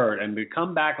absurd. And to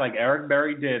come back like Eric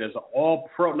Berry did as an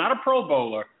all-pro, not a Pro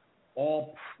Bowler,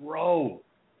 all-pro.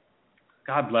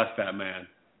 God bless that man.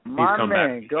 My come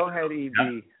man, back. Go ahead, EB.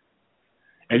 Yeah.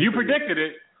 And you predicted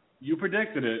it.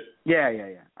 Yeah.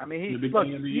 I mean,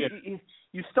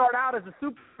 you start out as a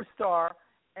superstar,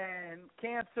 and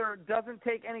cancer doesn't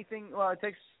take anything. Well, it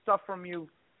takes stuff from you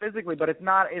physically, but it's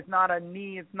not a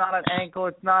knee, it's not an ankle,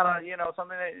 it's not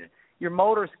something that your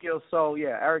motor skills. So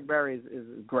yeah, Eric Berry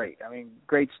is great. I mean,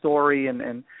 great story,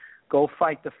 and go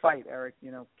fight the fight, Eric.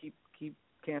 Keep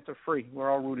cancer free. We're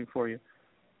all rooting for you.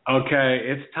 Okay,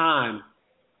 it's time.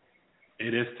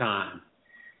 It is time.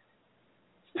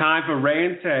 It's time for Ray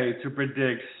and Tay to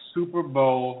predict Super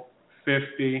Bowl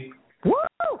 50. Woo!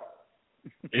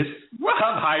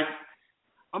 I'm hyped.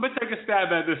 I'm going to take a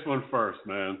stab at this one first,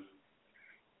 man.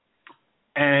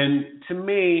 And to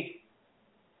me,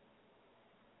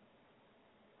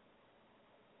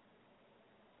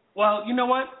 well, you know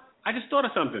what? I just thought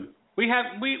of something. We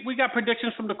got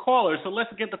predictions from the callers, so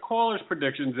let's get the callers'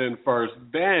 predictions in first.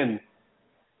 Then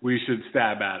we should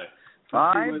stab at it.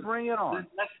 Bring it on.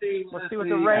 Let's see what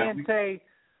the Ray and Tay.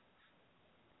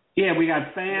 Yeah, we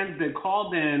got fans that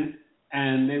called in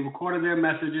and they recorded their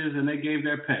messages and they gave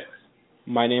their picks.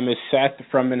 My name is Seth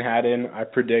from Manhattan. I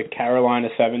predict Carolina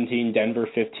 17, Denver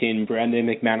 15. Brandon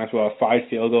McManus will have 5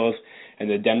 field goals, and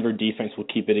the Denver defense will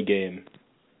keep it a game.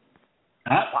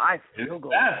 5 field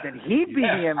goals. Then he'd be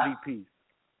the MVP.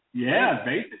 Yeah,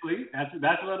 basically.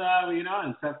 That's what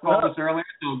and Seth called us earlier,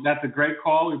 so that's a great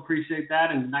call. We appreciate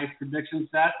that, and nice prediction,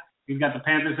 Seth. He's got the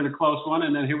Panthers in a close one,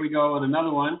 and then here we go with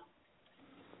another one.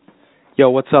 Yo,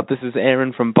 what's up? This is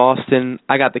Aaron from Boston.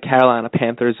 I got the Carolina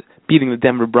Panthers beating the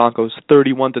Denver Broncos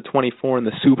 31-24 in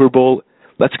the Super Bowl.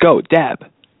 Let's go, dab.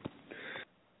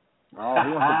 Oh,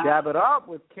 he wants to dab it up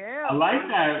with Cam. I like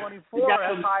that. 24, you got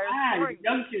that's some higher swag,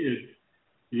 young kid.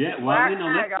 Yeah,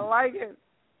 I like it.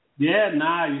 Yeah,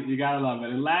 you gotta love it.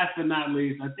 And last but not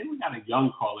least, I think we got a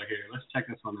young caller here. Let's check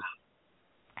this one out.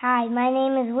 Hi, my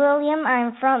name is William.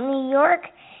 I'm from New York,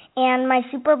 and my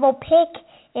Super Bowl pick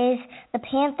is the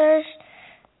Panthers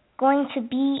going to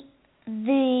beat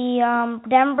the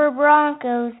Denver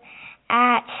Broncos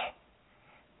at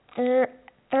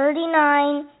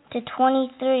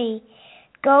 39-23.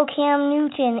 Go Cam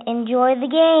Newton. Enjoy the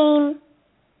game.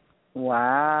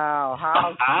 Wow,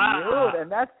 how cute.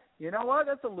 And that's, you know what?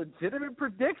 That's a legitimate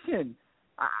prediction.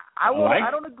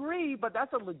 I don't agree, but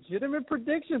that's a legitimate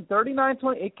prediction.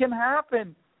 39-20, it can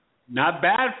happen. Not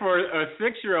bad for a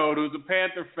 6-year-old who's a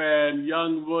Panther fan,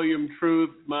 young William Truth,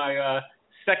 my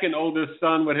second oldest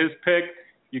son with his pick.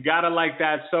 You got to like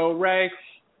that. So, Ray,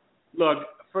 look,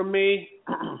 for me,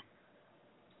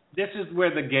 this is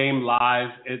where the game lies.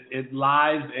 It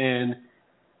lies in,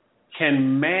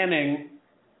 can Manning,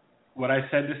 what I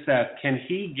said to Seth, can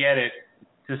he get it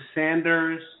to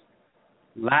Sanders,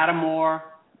 Lattimore,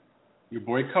 your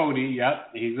boy Cody, yep,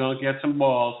 he's going to get some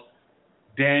balls,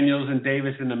 Daniels and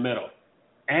Davis in the middle.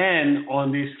 And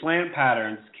on these slant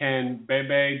patterns, can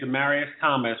Bebe Demaryius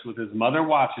Thomas, with his mother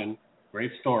watching,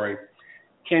 great story,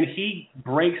 can he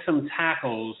break some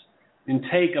tackles and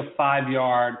take a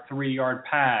 5-yard, 3-yard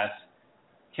pass?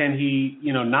 Can he,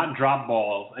 not drop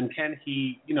balls? And can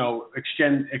he,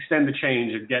 extend the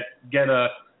change and get a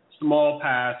small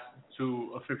pass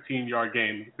to a 15-yard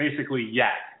gain? Basically,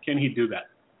 yak. Can he do that?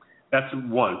 That's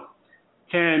one.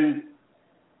 Can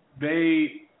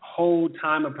they hold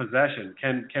time of possession?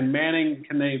 Can Manning,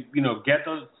 get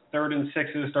those 3rd and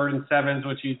 6s, 3rd and 7s,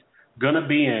 which he's going to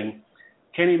be in?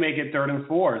 Can he make it 3rd and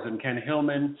 4s? And can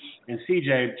Hillman and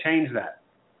CJ change that?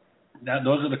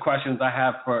 Those are the questions I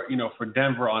have for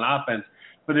Denver on offense.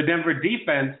 For the Denver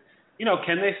defense,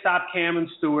 can they stop Cam and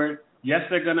Stewart? Yes,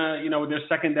 they're going to, with their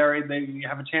secondary, they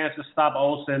have a chance to stop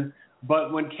Olsen.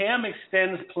 But when Cam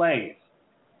extends plays,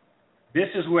 this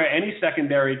is where any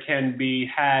secondary can be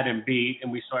had and beat,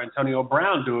 and we saw Antonio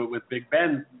Brown do it with Big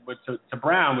Ben to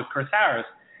Brown with Chris Harris.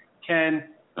 Can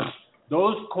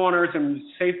those corners and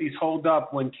safeties hold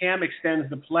up when Cam extends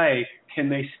the play? Can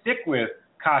they stick with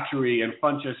Cotchery and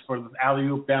Funchess for the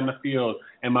alley-oop down the field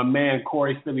and my man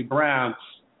Corey Philly Brown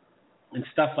and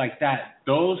stuff like that?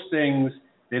 Those things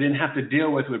they didn't have to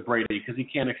deal with Brady because he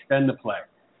can't extend the play.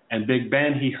 And Big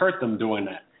Ben, he hurt them doing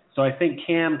that. So I think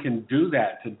Cam can do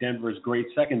that to Denver's great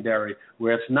secondary,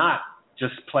 where it's not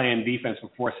just playing defense for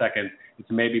 4 seconds. It's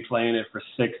maybe playing it for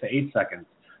 6 to 8 seconds.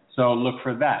 So look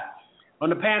for that. On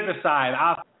the Panthers side,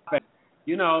 offense,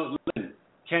 listen,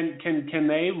 can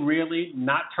they really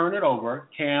not turn it over?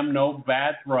 Cam, no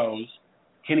bad throws.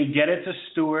 Can he get it to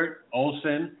Stewart,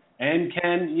 Olsen, and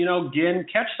can, Ginn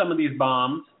catch some of these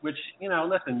bombs, which,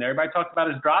 listen, everybody talks about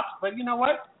his drops, but you know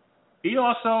what? He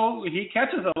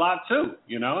catches a lot too,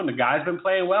 and the guy's been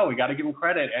playing well. We got to give him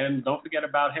credit. And don't forget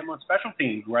about him on special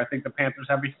teams, where I think the Panthers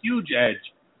have a huge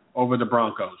edge over the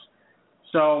Broncos.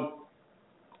 So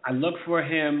I look for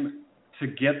him to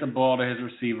get the ball to his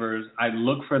receivers. I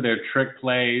look for their trick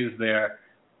plays, their,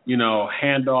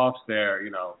 handoffs, their,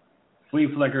 flea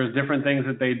flickers, different things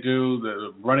that they do,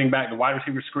 the running back, the wide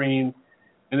receiver screens.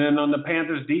 And then on the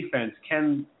Panthers defense,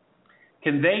 can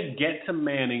they get to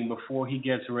Manning before he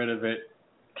gets rid of it?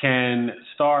 Can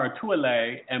Star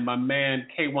Tuile and my man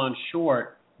K'Wan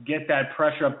Short get that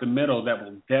pressure up the middle that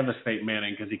will devastate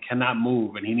Manning because he cannot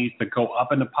move and he needs to go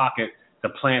up in the pocket to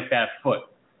plant that foot?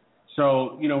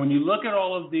 So, when you look at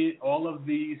all of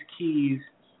these keys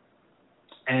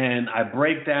and I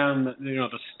break down,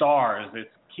 the stars, it's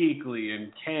Kuechly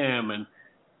and Cam and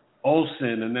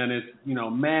Olsen, and then it's,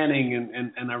 Manning,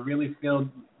 and I really feel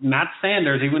not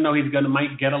Sanders, even though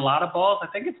might get a lot of balls. I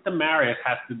think it's Demaryius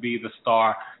has to be the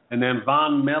star, and then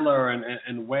Von Miller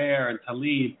and Ware and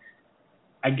Talib.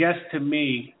 I guess to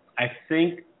me, I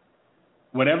think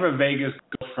whatever Vegas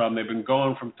goes from, they've been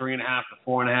going from 3.5 to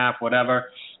 4.5, whatever.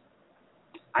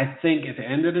 I think at the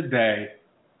end of the day,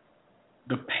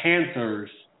 the Panthers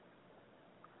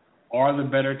are the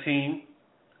better team.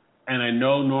 And I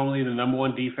know normally the number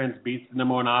one defense beats the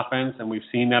number one offense, and we've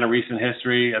seen that in recent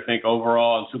history. I think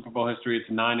overall in Super Bowl history, it's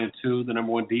 9-2, the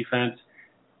number one defense.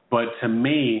 But to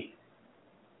me,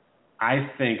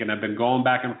 I think, and I've been going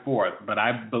back and forth, but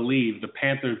I believe the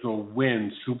Panthers will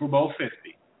win Super Bowl 50.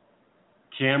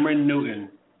 Cameron Newton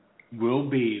will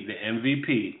be the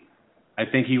MVP. I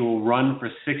think he will run for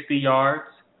 60 yards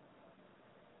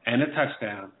and a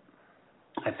touchdown.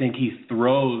 I think he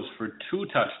throws for 2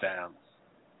 touchdowns.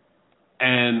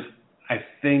 And I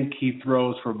think he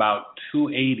throws for about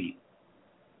 280.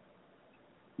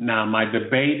 Now, my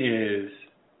debate is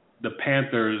the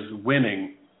Panthers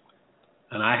winning,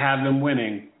 and I have them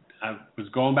winning. I was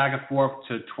going back and forth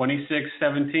to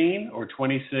 26-17 or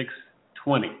 26-20.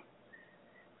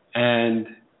 And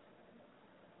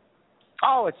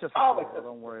it's just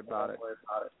don't worry about it.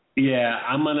 Yeah,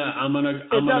 I'm gonna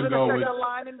go with the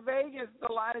line in Vegas.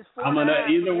 The line is 4.5. I'm gonna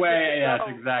either way. Yes,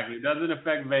 exactly. It doesn't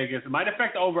affect Vegas. It might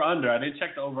affect the over/under. I didn't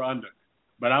check the over/under,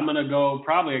 but I'm gonna go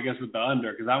probably I guess with the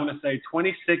under because I'm gonna say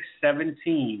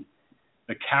 26-17.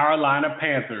 The Carolina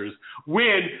Panthers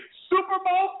win Super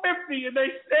Bowl 50, and they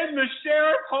send the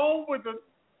sheriff home with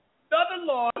another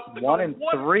loss.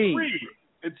 1-3.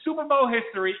 In Super Bowl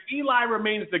history, Eli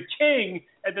remains the king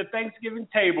at the Thanksgiving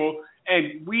table,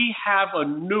 and we have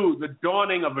the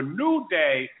dawning of a new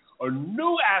day, a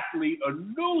new athlete, a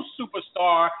new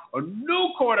superstar, a new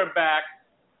quarterback,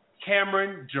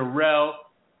 Cameron Jarrell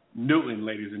Newton,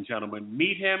 ladies and gentlemen.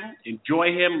 Meet him, enjoy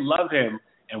him, love him,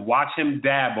 and watch him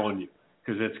dab on you,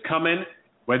 because it's coming.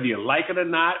 Whether you like it or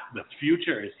not, the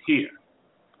future is here.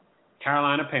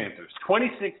 Carolina Panthers,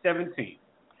 26-17.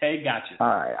 Hey, gotcha. All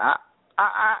right.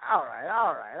 All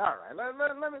right.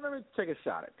 Let me take a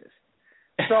shot at this.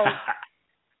 So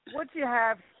what you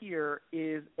have here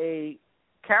is a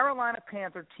Carolina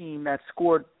Panther team that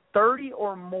scored 30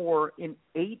 or more in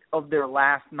 8 of their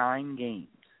last 9 games.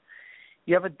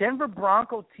 You have a Denver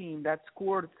Bronco team that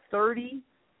scored 30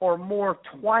 or more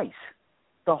twice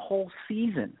the whole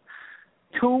season.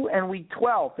 2 and Week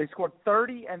 12, they scored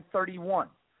 30 and 31.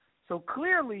 So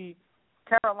clearly,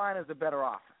 Carolina's a better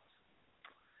offense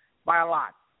by a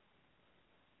lot.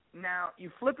 Now,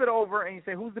 you flip it over and you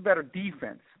say, who's the better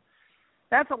defense?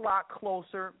 That's a lot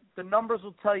closer. The numbers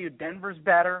will tell you Denver's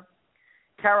better.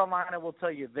 Carolina will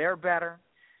tell you they're better.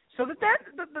 So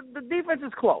the defense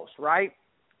is close, right?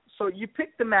 So you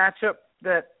pick the matchup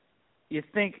that you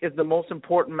think is the most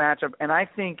important matchup, and I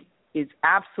think it's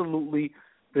absolutely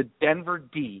the Denver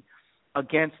D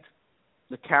against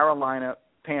the Carolina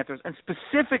Panthers, and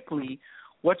specifically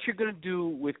what you're going to do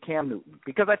with Cam Newton.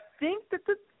 Because I think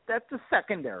that's the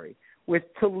secondary with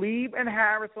Talib and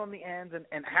Harris on the ends.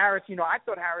 And Harris, I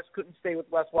thought Harris couldn't stay with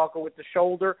Wes Welker with the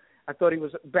shoulder. I thought he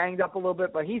was banged up a little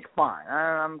bit, but he's fine.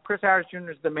 Chris Harris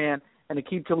Jr. is the man, and to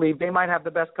keep Talib, they might have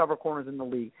the best cover corners in the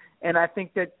league. And I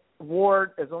think that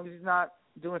Ward, as long as he's not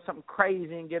doing something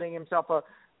crazy and getting himself a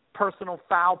personal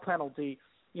foul penalty,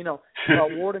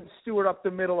 Ward and Stewart up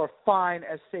the middle are fine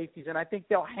as safeties, and I think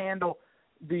they'll handle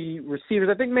the receivers.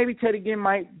 I think maybe Teddy Ginn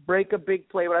might break a big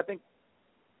play, but I think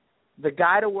the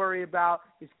guy to worry about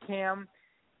is Cam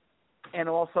and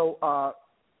also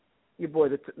your boy,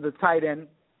 the tight end,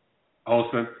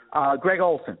 Olsen. Greg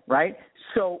Olsen, right?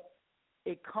 So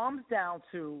it comes down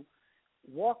to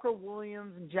Walker,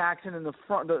 Williams, and Jackson in the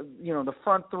front, the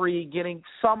front three getting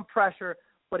some pressure,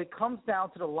 but it comes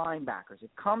down to the linebackers.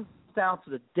 It comes down to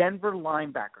the Denver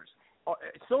linebackers.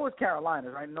 So is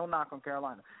Carolina, right? No knock on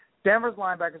Carolina. Denver's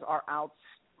linebackers are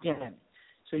outstanding.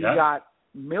 So you got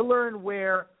Miller and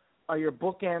Ware are your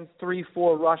bookends,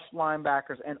 3-4 rush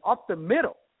linebackers, and up the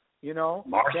middle,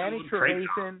 Danny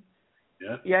Trevathan.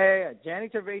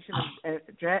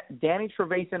 Danny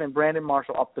Trevathan and Brandon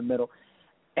Marshall up the middle.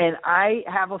 And I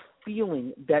have a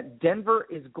feeling that Denver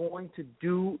is going to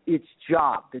do its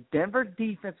job. The Denver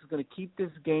defense is going to keep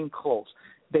this game close.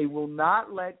 They will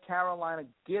not let Carolina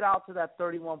get out to that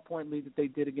 31-point lead that they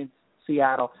did against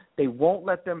Seattle. They won't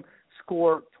let them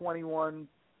score 21,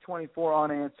 24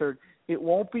 unanswered. It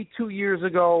won't be 2 years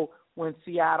ago when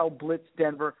Seattle blitzed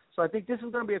Denver. So I think this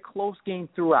is going to be a close game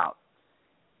throughout.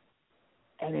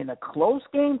 And in a close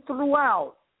game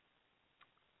throughout,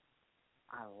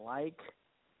 I like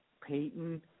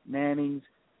Peyton Manning's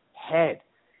head.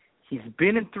 He's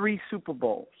been in 3 Super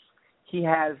Bowls. He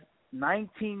has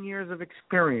 19 years of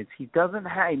experience. He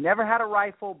never had a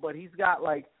rifle, but he's got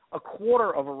like a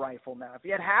quarter of a rifle now. If he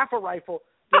had half a rifle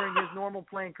during his normal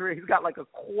playing career, he's got like a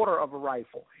quarter of a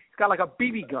rifle. He's got like a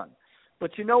BB gun.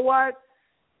 But you know what?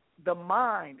 The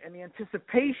mind and the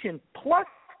anticipation plus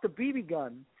the BB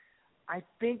gun, I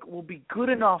think, will be good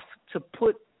enough to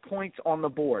put points on the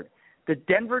board. The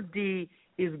Denver D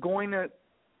is going to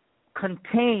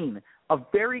contain a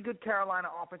very good Carolina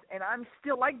offense, and I'm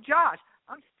still, like Josh,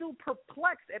 I'm still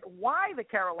perplexed at why the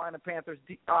Carolina Panthers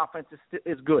offense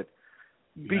is good.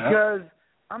 Because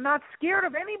I'm not scared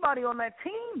of anybody on that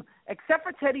team except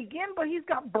for Teddy Ginn, but he's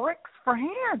got bricks for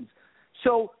hands.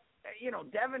 So,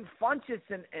 Devin Funchess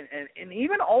and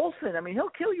even Olsen, I mean, he'll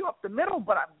kill you up the middle,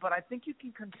 but I think you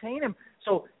can contain him.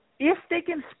 So if they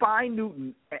can spy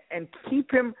Newton and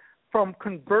keep him from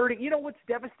converting, what's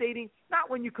devastating? Not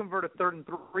when you convert a 3rd and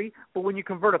 3, but when you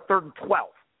convert a 3rd and 12.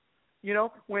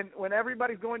 When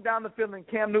everybody's going down the field and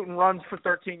Cam Newton runs for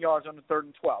 13 yards on the 3rd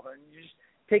and 12, and you just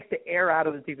takes the air out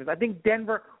of the defense. I think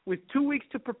Denver, with 2 weeks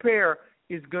to prepare,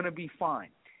 is going to be fine.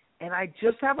 And I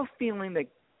just have a feeling that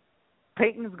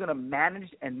Peyton is going to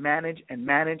manage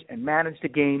the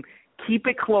game, keep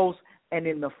it close, and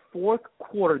in the 4th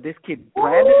quarter, this kid,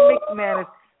 Brandon McManus,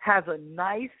 has a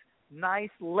nice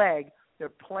leg. They're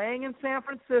playing in San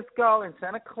Francisco, in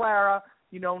Santa Clara,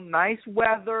 nice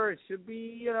weather. It should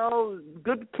be,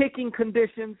 good kicking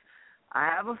conditions. I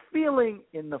have a feeling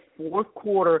in the 4th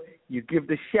quarter, you give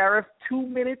the Sheriff 2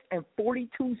 minutes and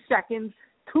 42 seconds,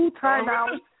 2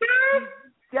 timeouts, he's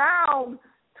down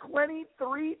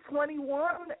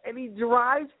 23-21, and he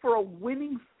drives for a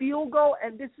winning field goal,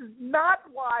 and this is not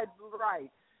wide right.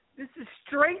 This is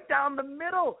straight down the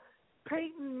middle.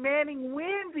 Peyton Manning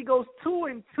wins. He goes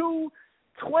 2-2,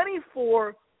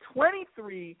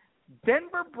 24-23,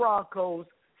 Denver Broncos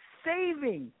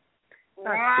saving.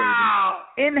 Wow.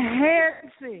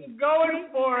 Enhancing You're going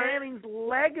for Manning's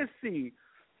legacy.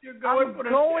 You're going for the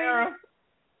Sheriff.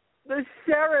 The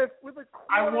Sheriff with a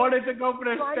I wanted to go for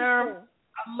the Sheriff.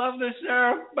 I love the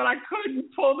Sheriff, but I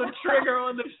couldn't pull the trigger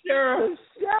on the Sheriff.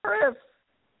 The Sheriff.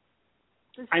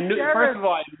 I knew. First of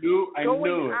all, I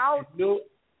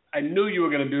knew you were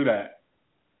going to do that.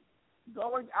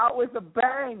 Going out with a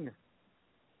bang.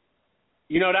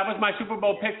 You know, that was my Super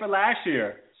Bowl pick for last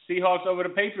year. Seahawks over the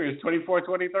Patriots,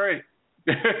 24-23.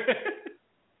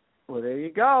 Well, there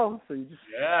you go. So you just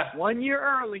 1 year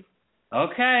early.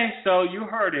 Okay, so you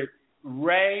heard it.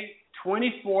 Ray,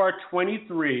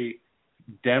 24-23,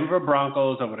 Denver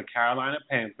Broncos over the Carolina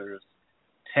Panthers.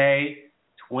 Tay,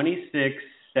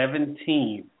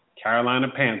 26-17, Carolina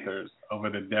Panthers over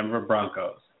the Denver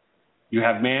Broncos. You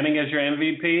have Manning as your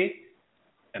MVP,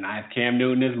 and I have Cam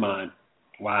Newton as mine.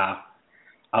 Wow.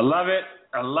 I love it.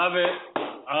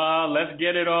 Let's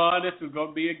get it on. This is going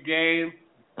to be a game.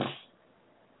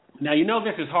 Now, you know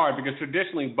this is hard because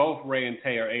traditionally both Ray and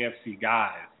Tay are AFC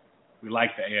guys. We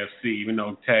like the AFC, even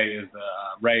though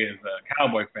Ray is a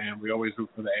Cowboy fan. We always root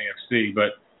for the AFC.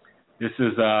 But this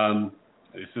is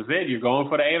it. You're going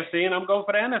for the AFC, and I'm going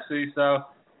for the NFC. So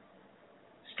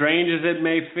strange as it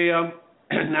may feel.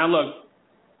 Now, look,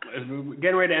 as we're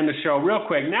getting ready to end the show, real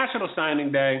quick, National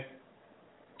Signing Day.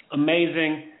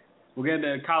 Amazing. We'll get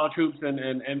into college hoops and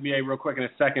NBA real quick in a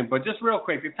second. But just real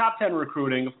quick, the top 10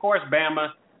 recruiting, of course,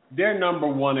 Bama, they're number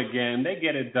one again. They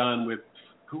get it done with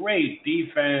great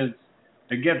defense.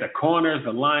 They get the corners,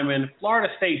 the linemen. Florida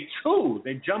State, 2.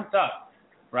 They jumped up,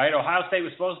 right? Ohio State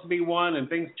was supposed to be 1, and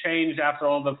things changed after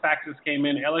all the faxes came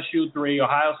in. LSU 3,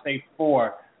 Ohio State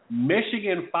 4,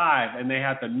 Michigan 5, and they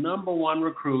had the number 1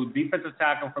 recruit, defensive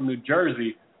tackle from New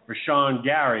Jersey, Rashawn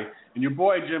Gary. And your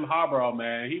boy Jim Harbaugh,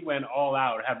 man, he went all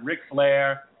out. Had Ric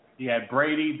Flair, he had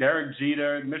Brady, Derek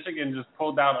Jeter. Michigan just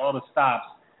pulled out all the stops.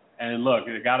 And look,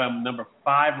 they got a number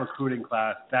 5 recruiting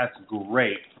class. That's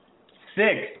great. 6,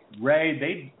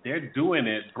 Ray, they're doing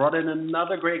it. Brought in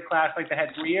another great class like they had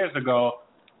 3 years ago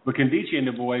with Candice and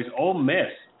the boys, Ole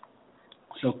Miss.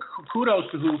 So kudos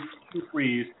to Hugh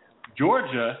Freeze.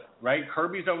 Georgia, right?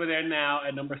 Kirby's over there now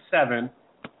at number 7.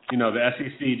 You know, the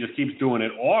SEC just keeps doing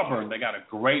it. Auburn, they got a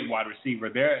great wide receiver.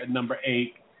 They're at number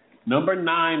 8. Number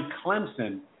 9,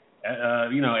 Clemson.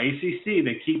 ACC,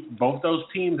 they keep both those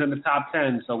teams in the top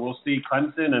 10. So we'll see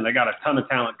Clemson, and they got a ton of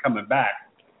talent coming back,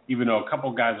 even though a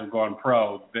couple guys have gone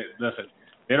pro. Listen,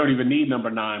 they don't even need number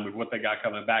 9 with what they got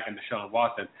coming back in Deshaun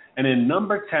Watson. And then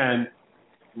number 10,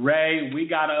 Ray, we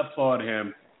got to applaud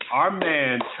him. Our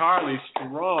man, Charlie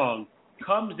Strong,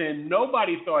 comes in.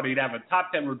 Nobody thought he'd have a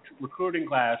top 10 recruiting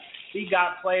class. He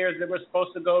got players that were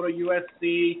supposed to go to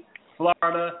USC,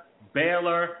 Florida,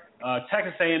 Baylor,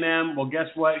 Texas A&M. Well, guess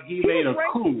what? He made a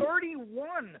coup.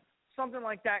 31, something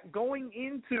like that, going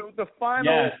into the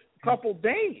final couple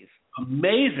days.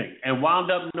 Amazing. And wound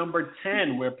up number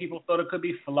 10, where people thought it could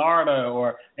be Florida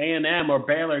or A&M or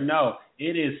Baylor. No,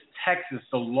 it is Texas,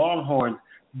 the Longhorns.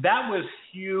 That was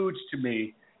huge to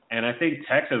me. And I think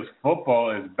Texas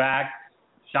football is back.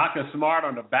 Shaka Smart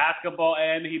on the basketball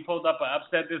end. He pulled up an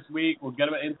upset this week. We'll get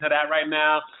into that right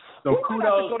now. So kudos.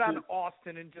 We'll have to go down to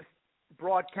Austin and just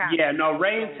broadcast. Yeah, no,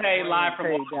 Ray and Tay live from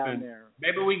Austin.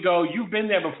 Maybe we go. You've been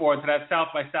there before to that South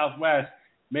by Southwest.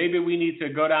 Maybe we need to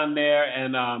go down there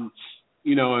and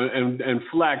and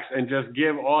flex and just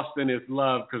give Austin his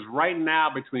love, because right now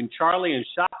between Charlie and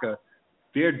Shaka,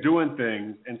 they're doing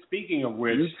things. And speaking of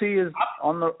which, UT is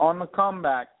on the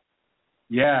comeback.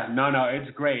 Yeah, no, it's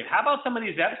great. How about some of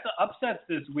these upsets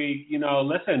this week? You know,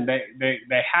 listen,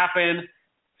 they happen,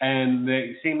 and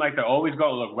they seem like they're always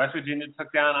going. Look, West Virginia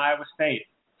took down Iowa State.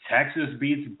 Texas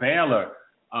beats Baylor.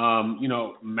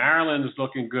 Maryland is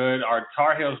looking good. Our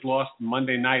Tar Heels lost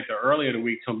Monday night, the earlier of the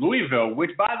week, to Louisville,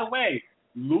 which, by the way,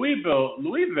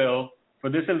 Louisville, for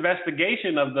this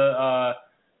investigation of the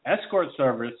escort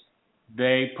service,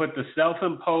 they put the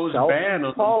self-imposed ban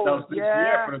on themselves this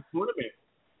year for the tournament.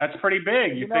 That's pretty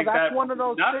big. You think that's one of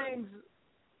those things.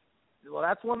 Well,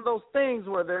 that's one of those things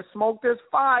where there's smoke, there's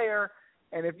fire,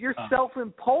 and if you're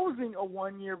self-imposing a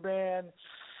 1-year ban,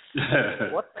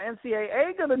 what's the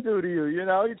NCAA going to do to you? You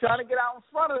know, you're trying to get out in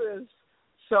front of this.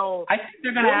 So I think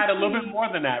they're going to add a little bit more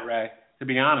than that, Ray, to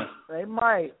be honest. They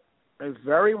might. They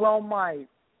very well might.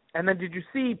 And then did you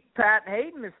see Pat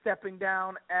Hayden is stepping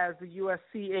down as the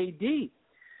USC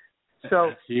AD?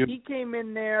 So he came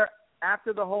in there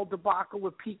after the whole debacle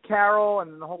with Pete Carroll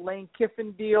and the whole Lane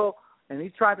Kiffin deal, and he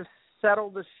tried to settle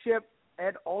the ship,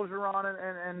 Ed Orgeron,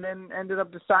 and then ended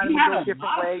up deciding to go a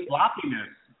different way. Sloppiness.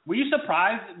 Were you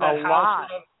surprised that how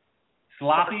sort of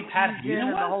sloppy Pat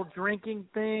Hayden was? The whole drinking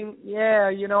thing,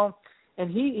 and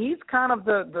he's kind of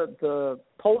the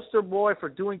poster boy for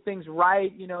doing things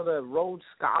right, the Rhodes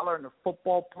Scholar and the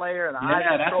football player and the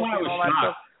Heisman Trophy and all that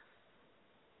stuff.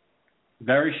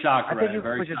 Very shocked, I think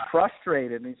Ray. he was just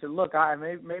frustrated, and he said, "Look,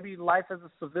 maybe life as a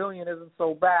civilian isn't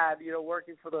so bad.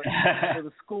 Working for the for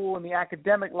the school and the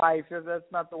academic life,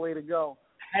 that's not the way to go."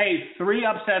 Hey, 3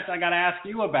 upsets I got to ask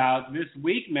you about this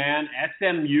week, man.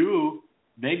 SMU,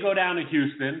 they go down to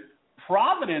Houston.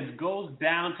 Providence goes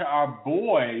down to our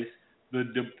boys,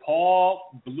 the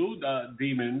DePaul Blue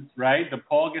Demons, right?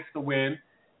 DePaul gets the win,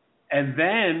 and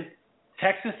then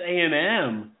Texas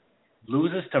A&M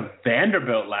loses to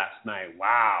Vanderbilt last night.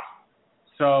 Wow.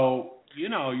 So,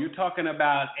 you're talking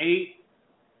about 8,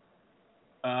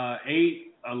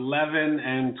 11,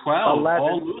 and 12. 11.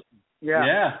 All losing.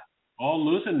 Yeah. All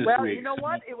losing this week. Well, you know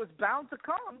what? It was bound to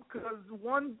come because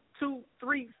 1, 2,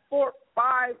 3, 4,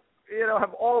 5,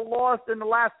 have all lost in the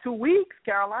last 2 weeks.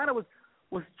 Carolina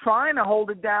was trying to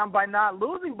hold it down by not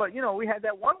losing, but, we had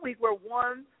that 1 week where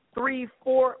 1, 3,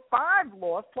 4, 5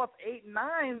 lost, plus 8 and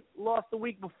 9 lost the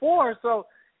week before. So,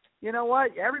 you know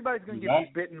what? Everybody's going to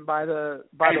get bitten by the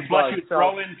bug. Plus you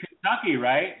throw in Kentucky,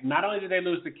 right? Not only did they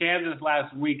lose to Kansas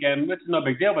last weekend, which is no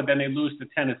big deal, but then they lose to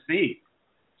Tennessee.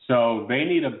 So they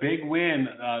need a big win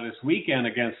this weekend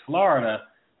against Florida.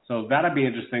 So that'll be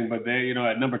interesting. But they,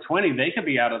 at number 20, they could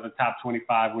be out of the top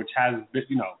 25, which has, that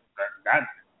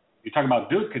you're talking about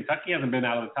Duke. Kentucky hasn't been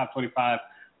out of the top 25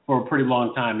 for a pretty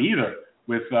long time either,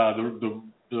 with the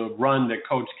run that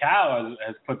Coach Cal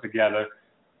has put together.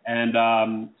 And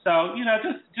so,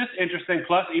 just interesting.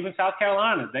 Plus, even South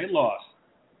Carolina, they lost,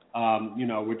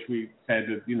 which we said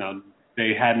that,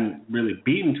 they hadn't really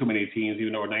beaten too many teams,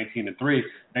 even though we're 19-3.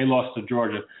 They lost to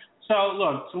Georgia. So,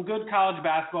 look, some good college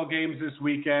basketball games this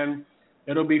weekend.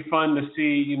 It'll be fun to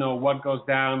see, what goes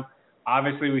down.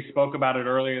 Obviously, we spoke about it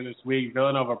earlier this week.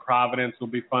 Villanova-Providence will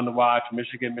be fun to watch.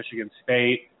 Michigan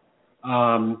State.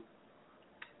 I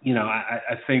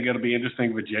think it'll be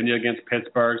interesting. Virginia against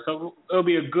Pittsburgh. So it'll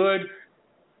be a good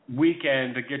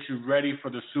weekend to get you ready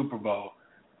for the Super Bowl.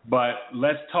 But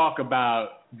let's talk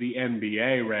about the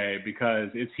NBA, Ray, because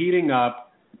it's heating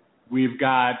up. We've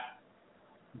got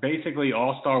basically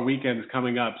All-Star weekends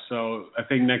coming up. So I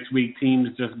think next week teams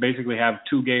just basically have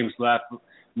 2 games left,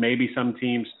 maybe some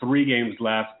teams 3 games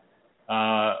left,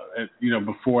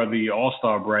 before the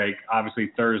All-Star break.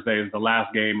 Obviously Thursday is the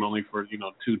last game only for,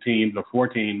 2 teams or 4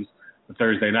 teams, the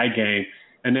Thursday night game.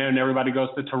 And then everybody goes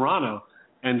to Toronto.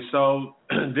 And so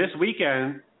this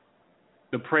weekend,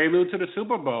 the prelude to the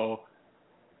Super Bowl,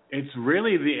 it's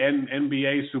really the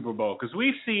NBA Super Bowl, because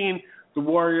we've seen the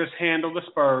Warriors handle the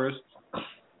Spurs,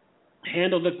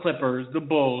 handle the Clippers, the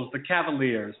Bulls, the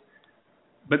Cavaliers.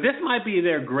 But this might be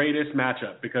their greatest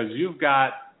matchup, because you've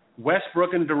got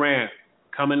Westbrook and Durant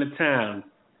coming to town,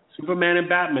 Superman and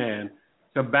Batman,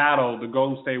 to battle the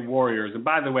Golden State Warriors. And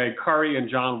by the way, Curry and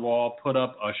John Wall put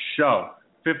up a show,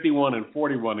 51 and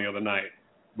 41 the other night,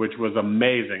 which was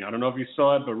amazing. I don't know if you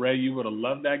saw it, but Ray, you would have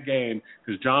loved that game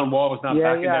because John Wall was not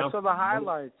backing down. Yeah, I saw the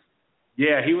highlights.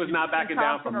 Yeah, he was not backing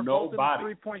down from nobody.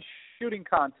 3-point shooting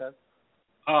contest.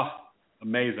 Oh,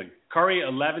 amazing. Curry,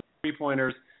 11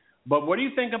 3-pointers. But what do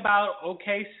you think about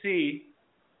OKC?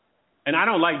 And I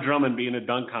don't like Drummond being a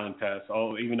dunk contest,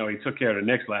 even though he took care of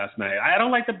the Knicks last night. I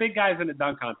don't like the big guys in the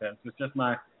dunk contest. It's just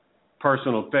my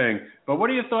personal thing. But what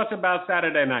are your thoughts about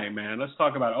Saturday night, man? Let's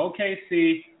talk about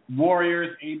OKC,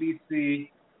 Warriors, ABC.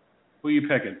 Who are you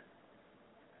picking?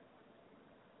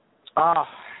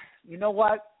 You know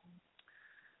what?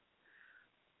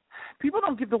 People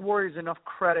don't give the Warriors enough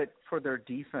credit for their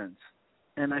defense.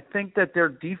 And I think that their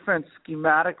defense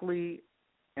schematically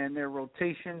and their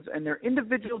rotations and their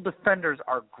individual defenders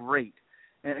are great.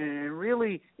 And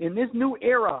really, in this new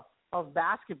era of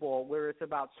basketball where it's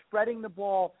about spreading the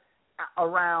ball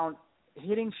around,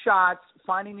 hitting shots,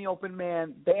 finding the open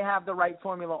man, they have the right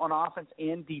formula on offense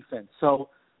and defense. So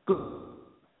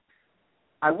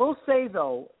I will say,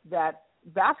 though, that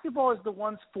basketball is the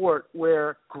one sport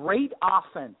where great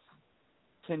offense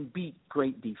can beat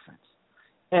great defense.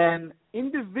 And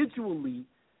individually,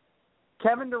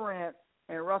 Kevin Durant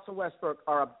and Russell Westbrook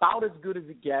are about as good as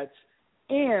it gets,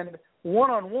 and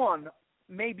one-on-one,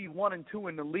 maybe 1 and 2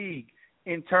 in the league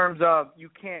in terms of you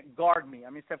can't guard me. I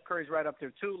mean, Steph Curry's right up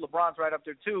there too, LeBron's right up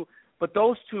there too, but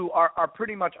those two are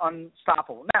pretty much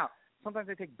unstoppable. Now, sometimes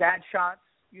they take bad shots,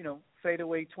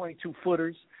 fadeaway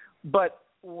 22-footers, but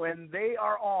when they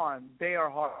are on, they are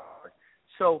hard.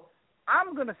 So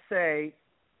I'm going to say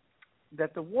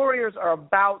that the Warriors are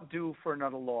about due for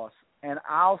another loss, and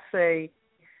I'll say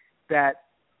that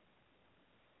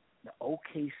the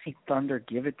OKC Thunder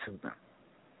give it to them.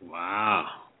 Wow.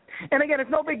 And again, it's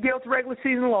no big deal. It's a regular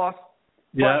season loss.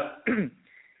 Yeah.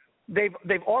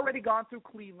 They've already gone through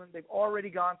Cleveland. They've already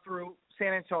gone through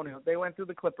San Antonio. They went through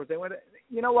the Clippers.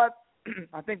 You know what?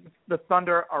 I think the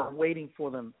Thunder are waiting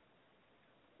for them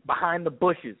behind the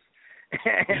bushes,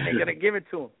 and they're going to give it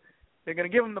to them. They're going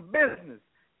to give them the business,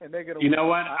 and they're going to. You know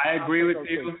what? I agree with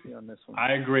you. On this one.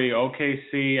 I agree.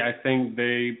 OKC, I think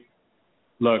the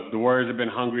Warriors have been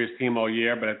hungriest team all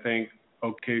year, but I think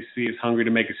OKC is hungry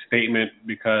to make a statement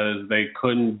because they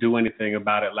couldn't do anything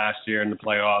about it last year in the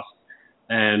playoffs.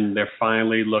 And they're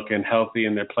finally looking healthy,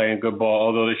 and they're playing good ball,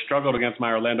 although they struggled against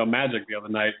my Orlando Magic the other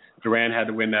night. Durant had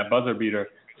to win that buzzer beater.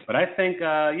 But I think,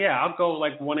 I'll go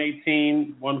like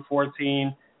 118,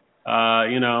 114,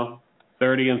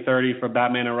 30 and 30 for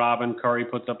Batman and Robin. Curry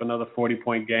puts up another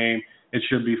 40-point game. It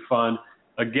should be fun.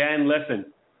 Again, listen,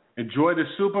 enjoy the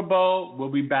Super Bowl. We'll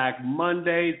be back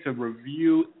Monday to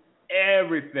review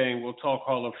everything. We'll talk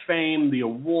Hall of Fame, the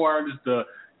awards, the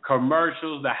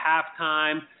commercials, the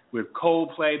halftime, with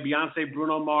Coldplay, Beyonce,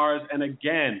 Bruno Mars, and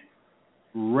again,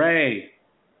 Ray,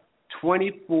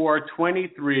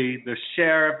 24-23, the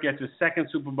Sheriff gets his second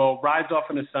Super Bowl, rides off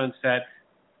in the sunset,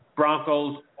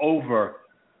 Broncos over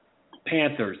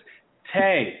Panthers.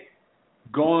 Tay,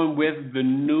 going with the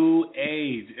new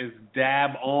age is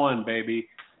dab on, baby.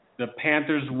 The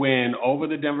Panthers win over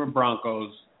the Denver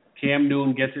Broncos. Cam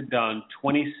Newton gets it done,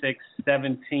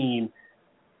 26-17.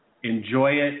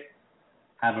 Enjoy it.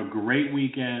 Have a great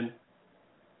weekend.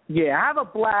 Yeah, have a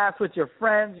blast with your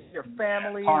friends, your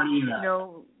family. Party it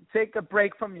up. Take a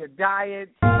break from your diet,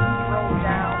 throw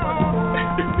down,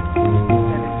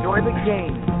 and enjoy the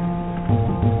game.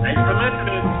 Thanks for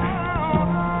listening.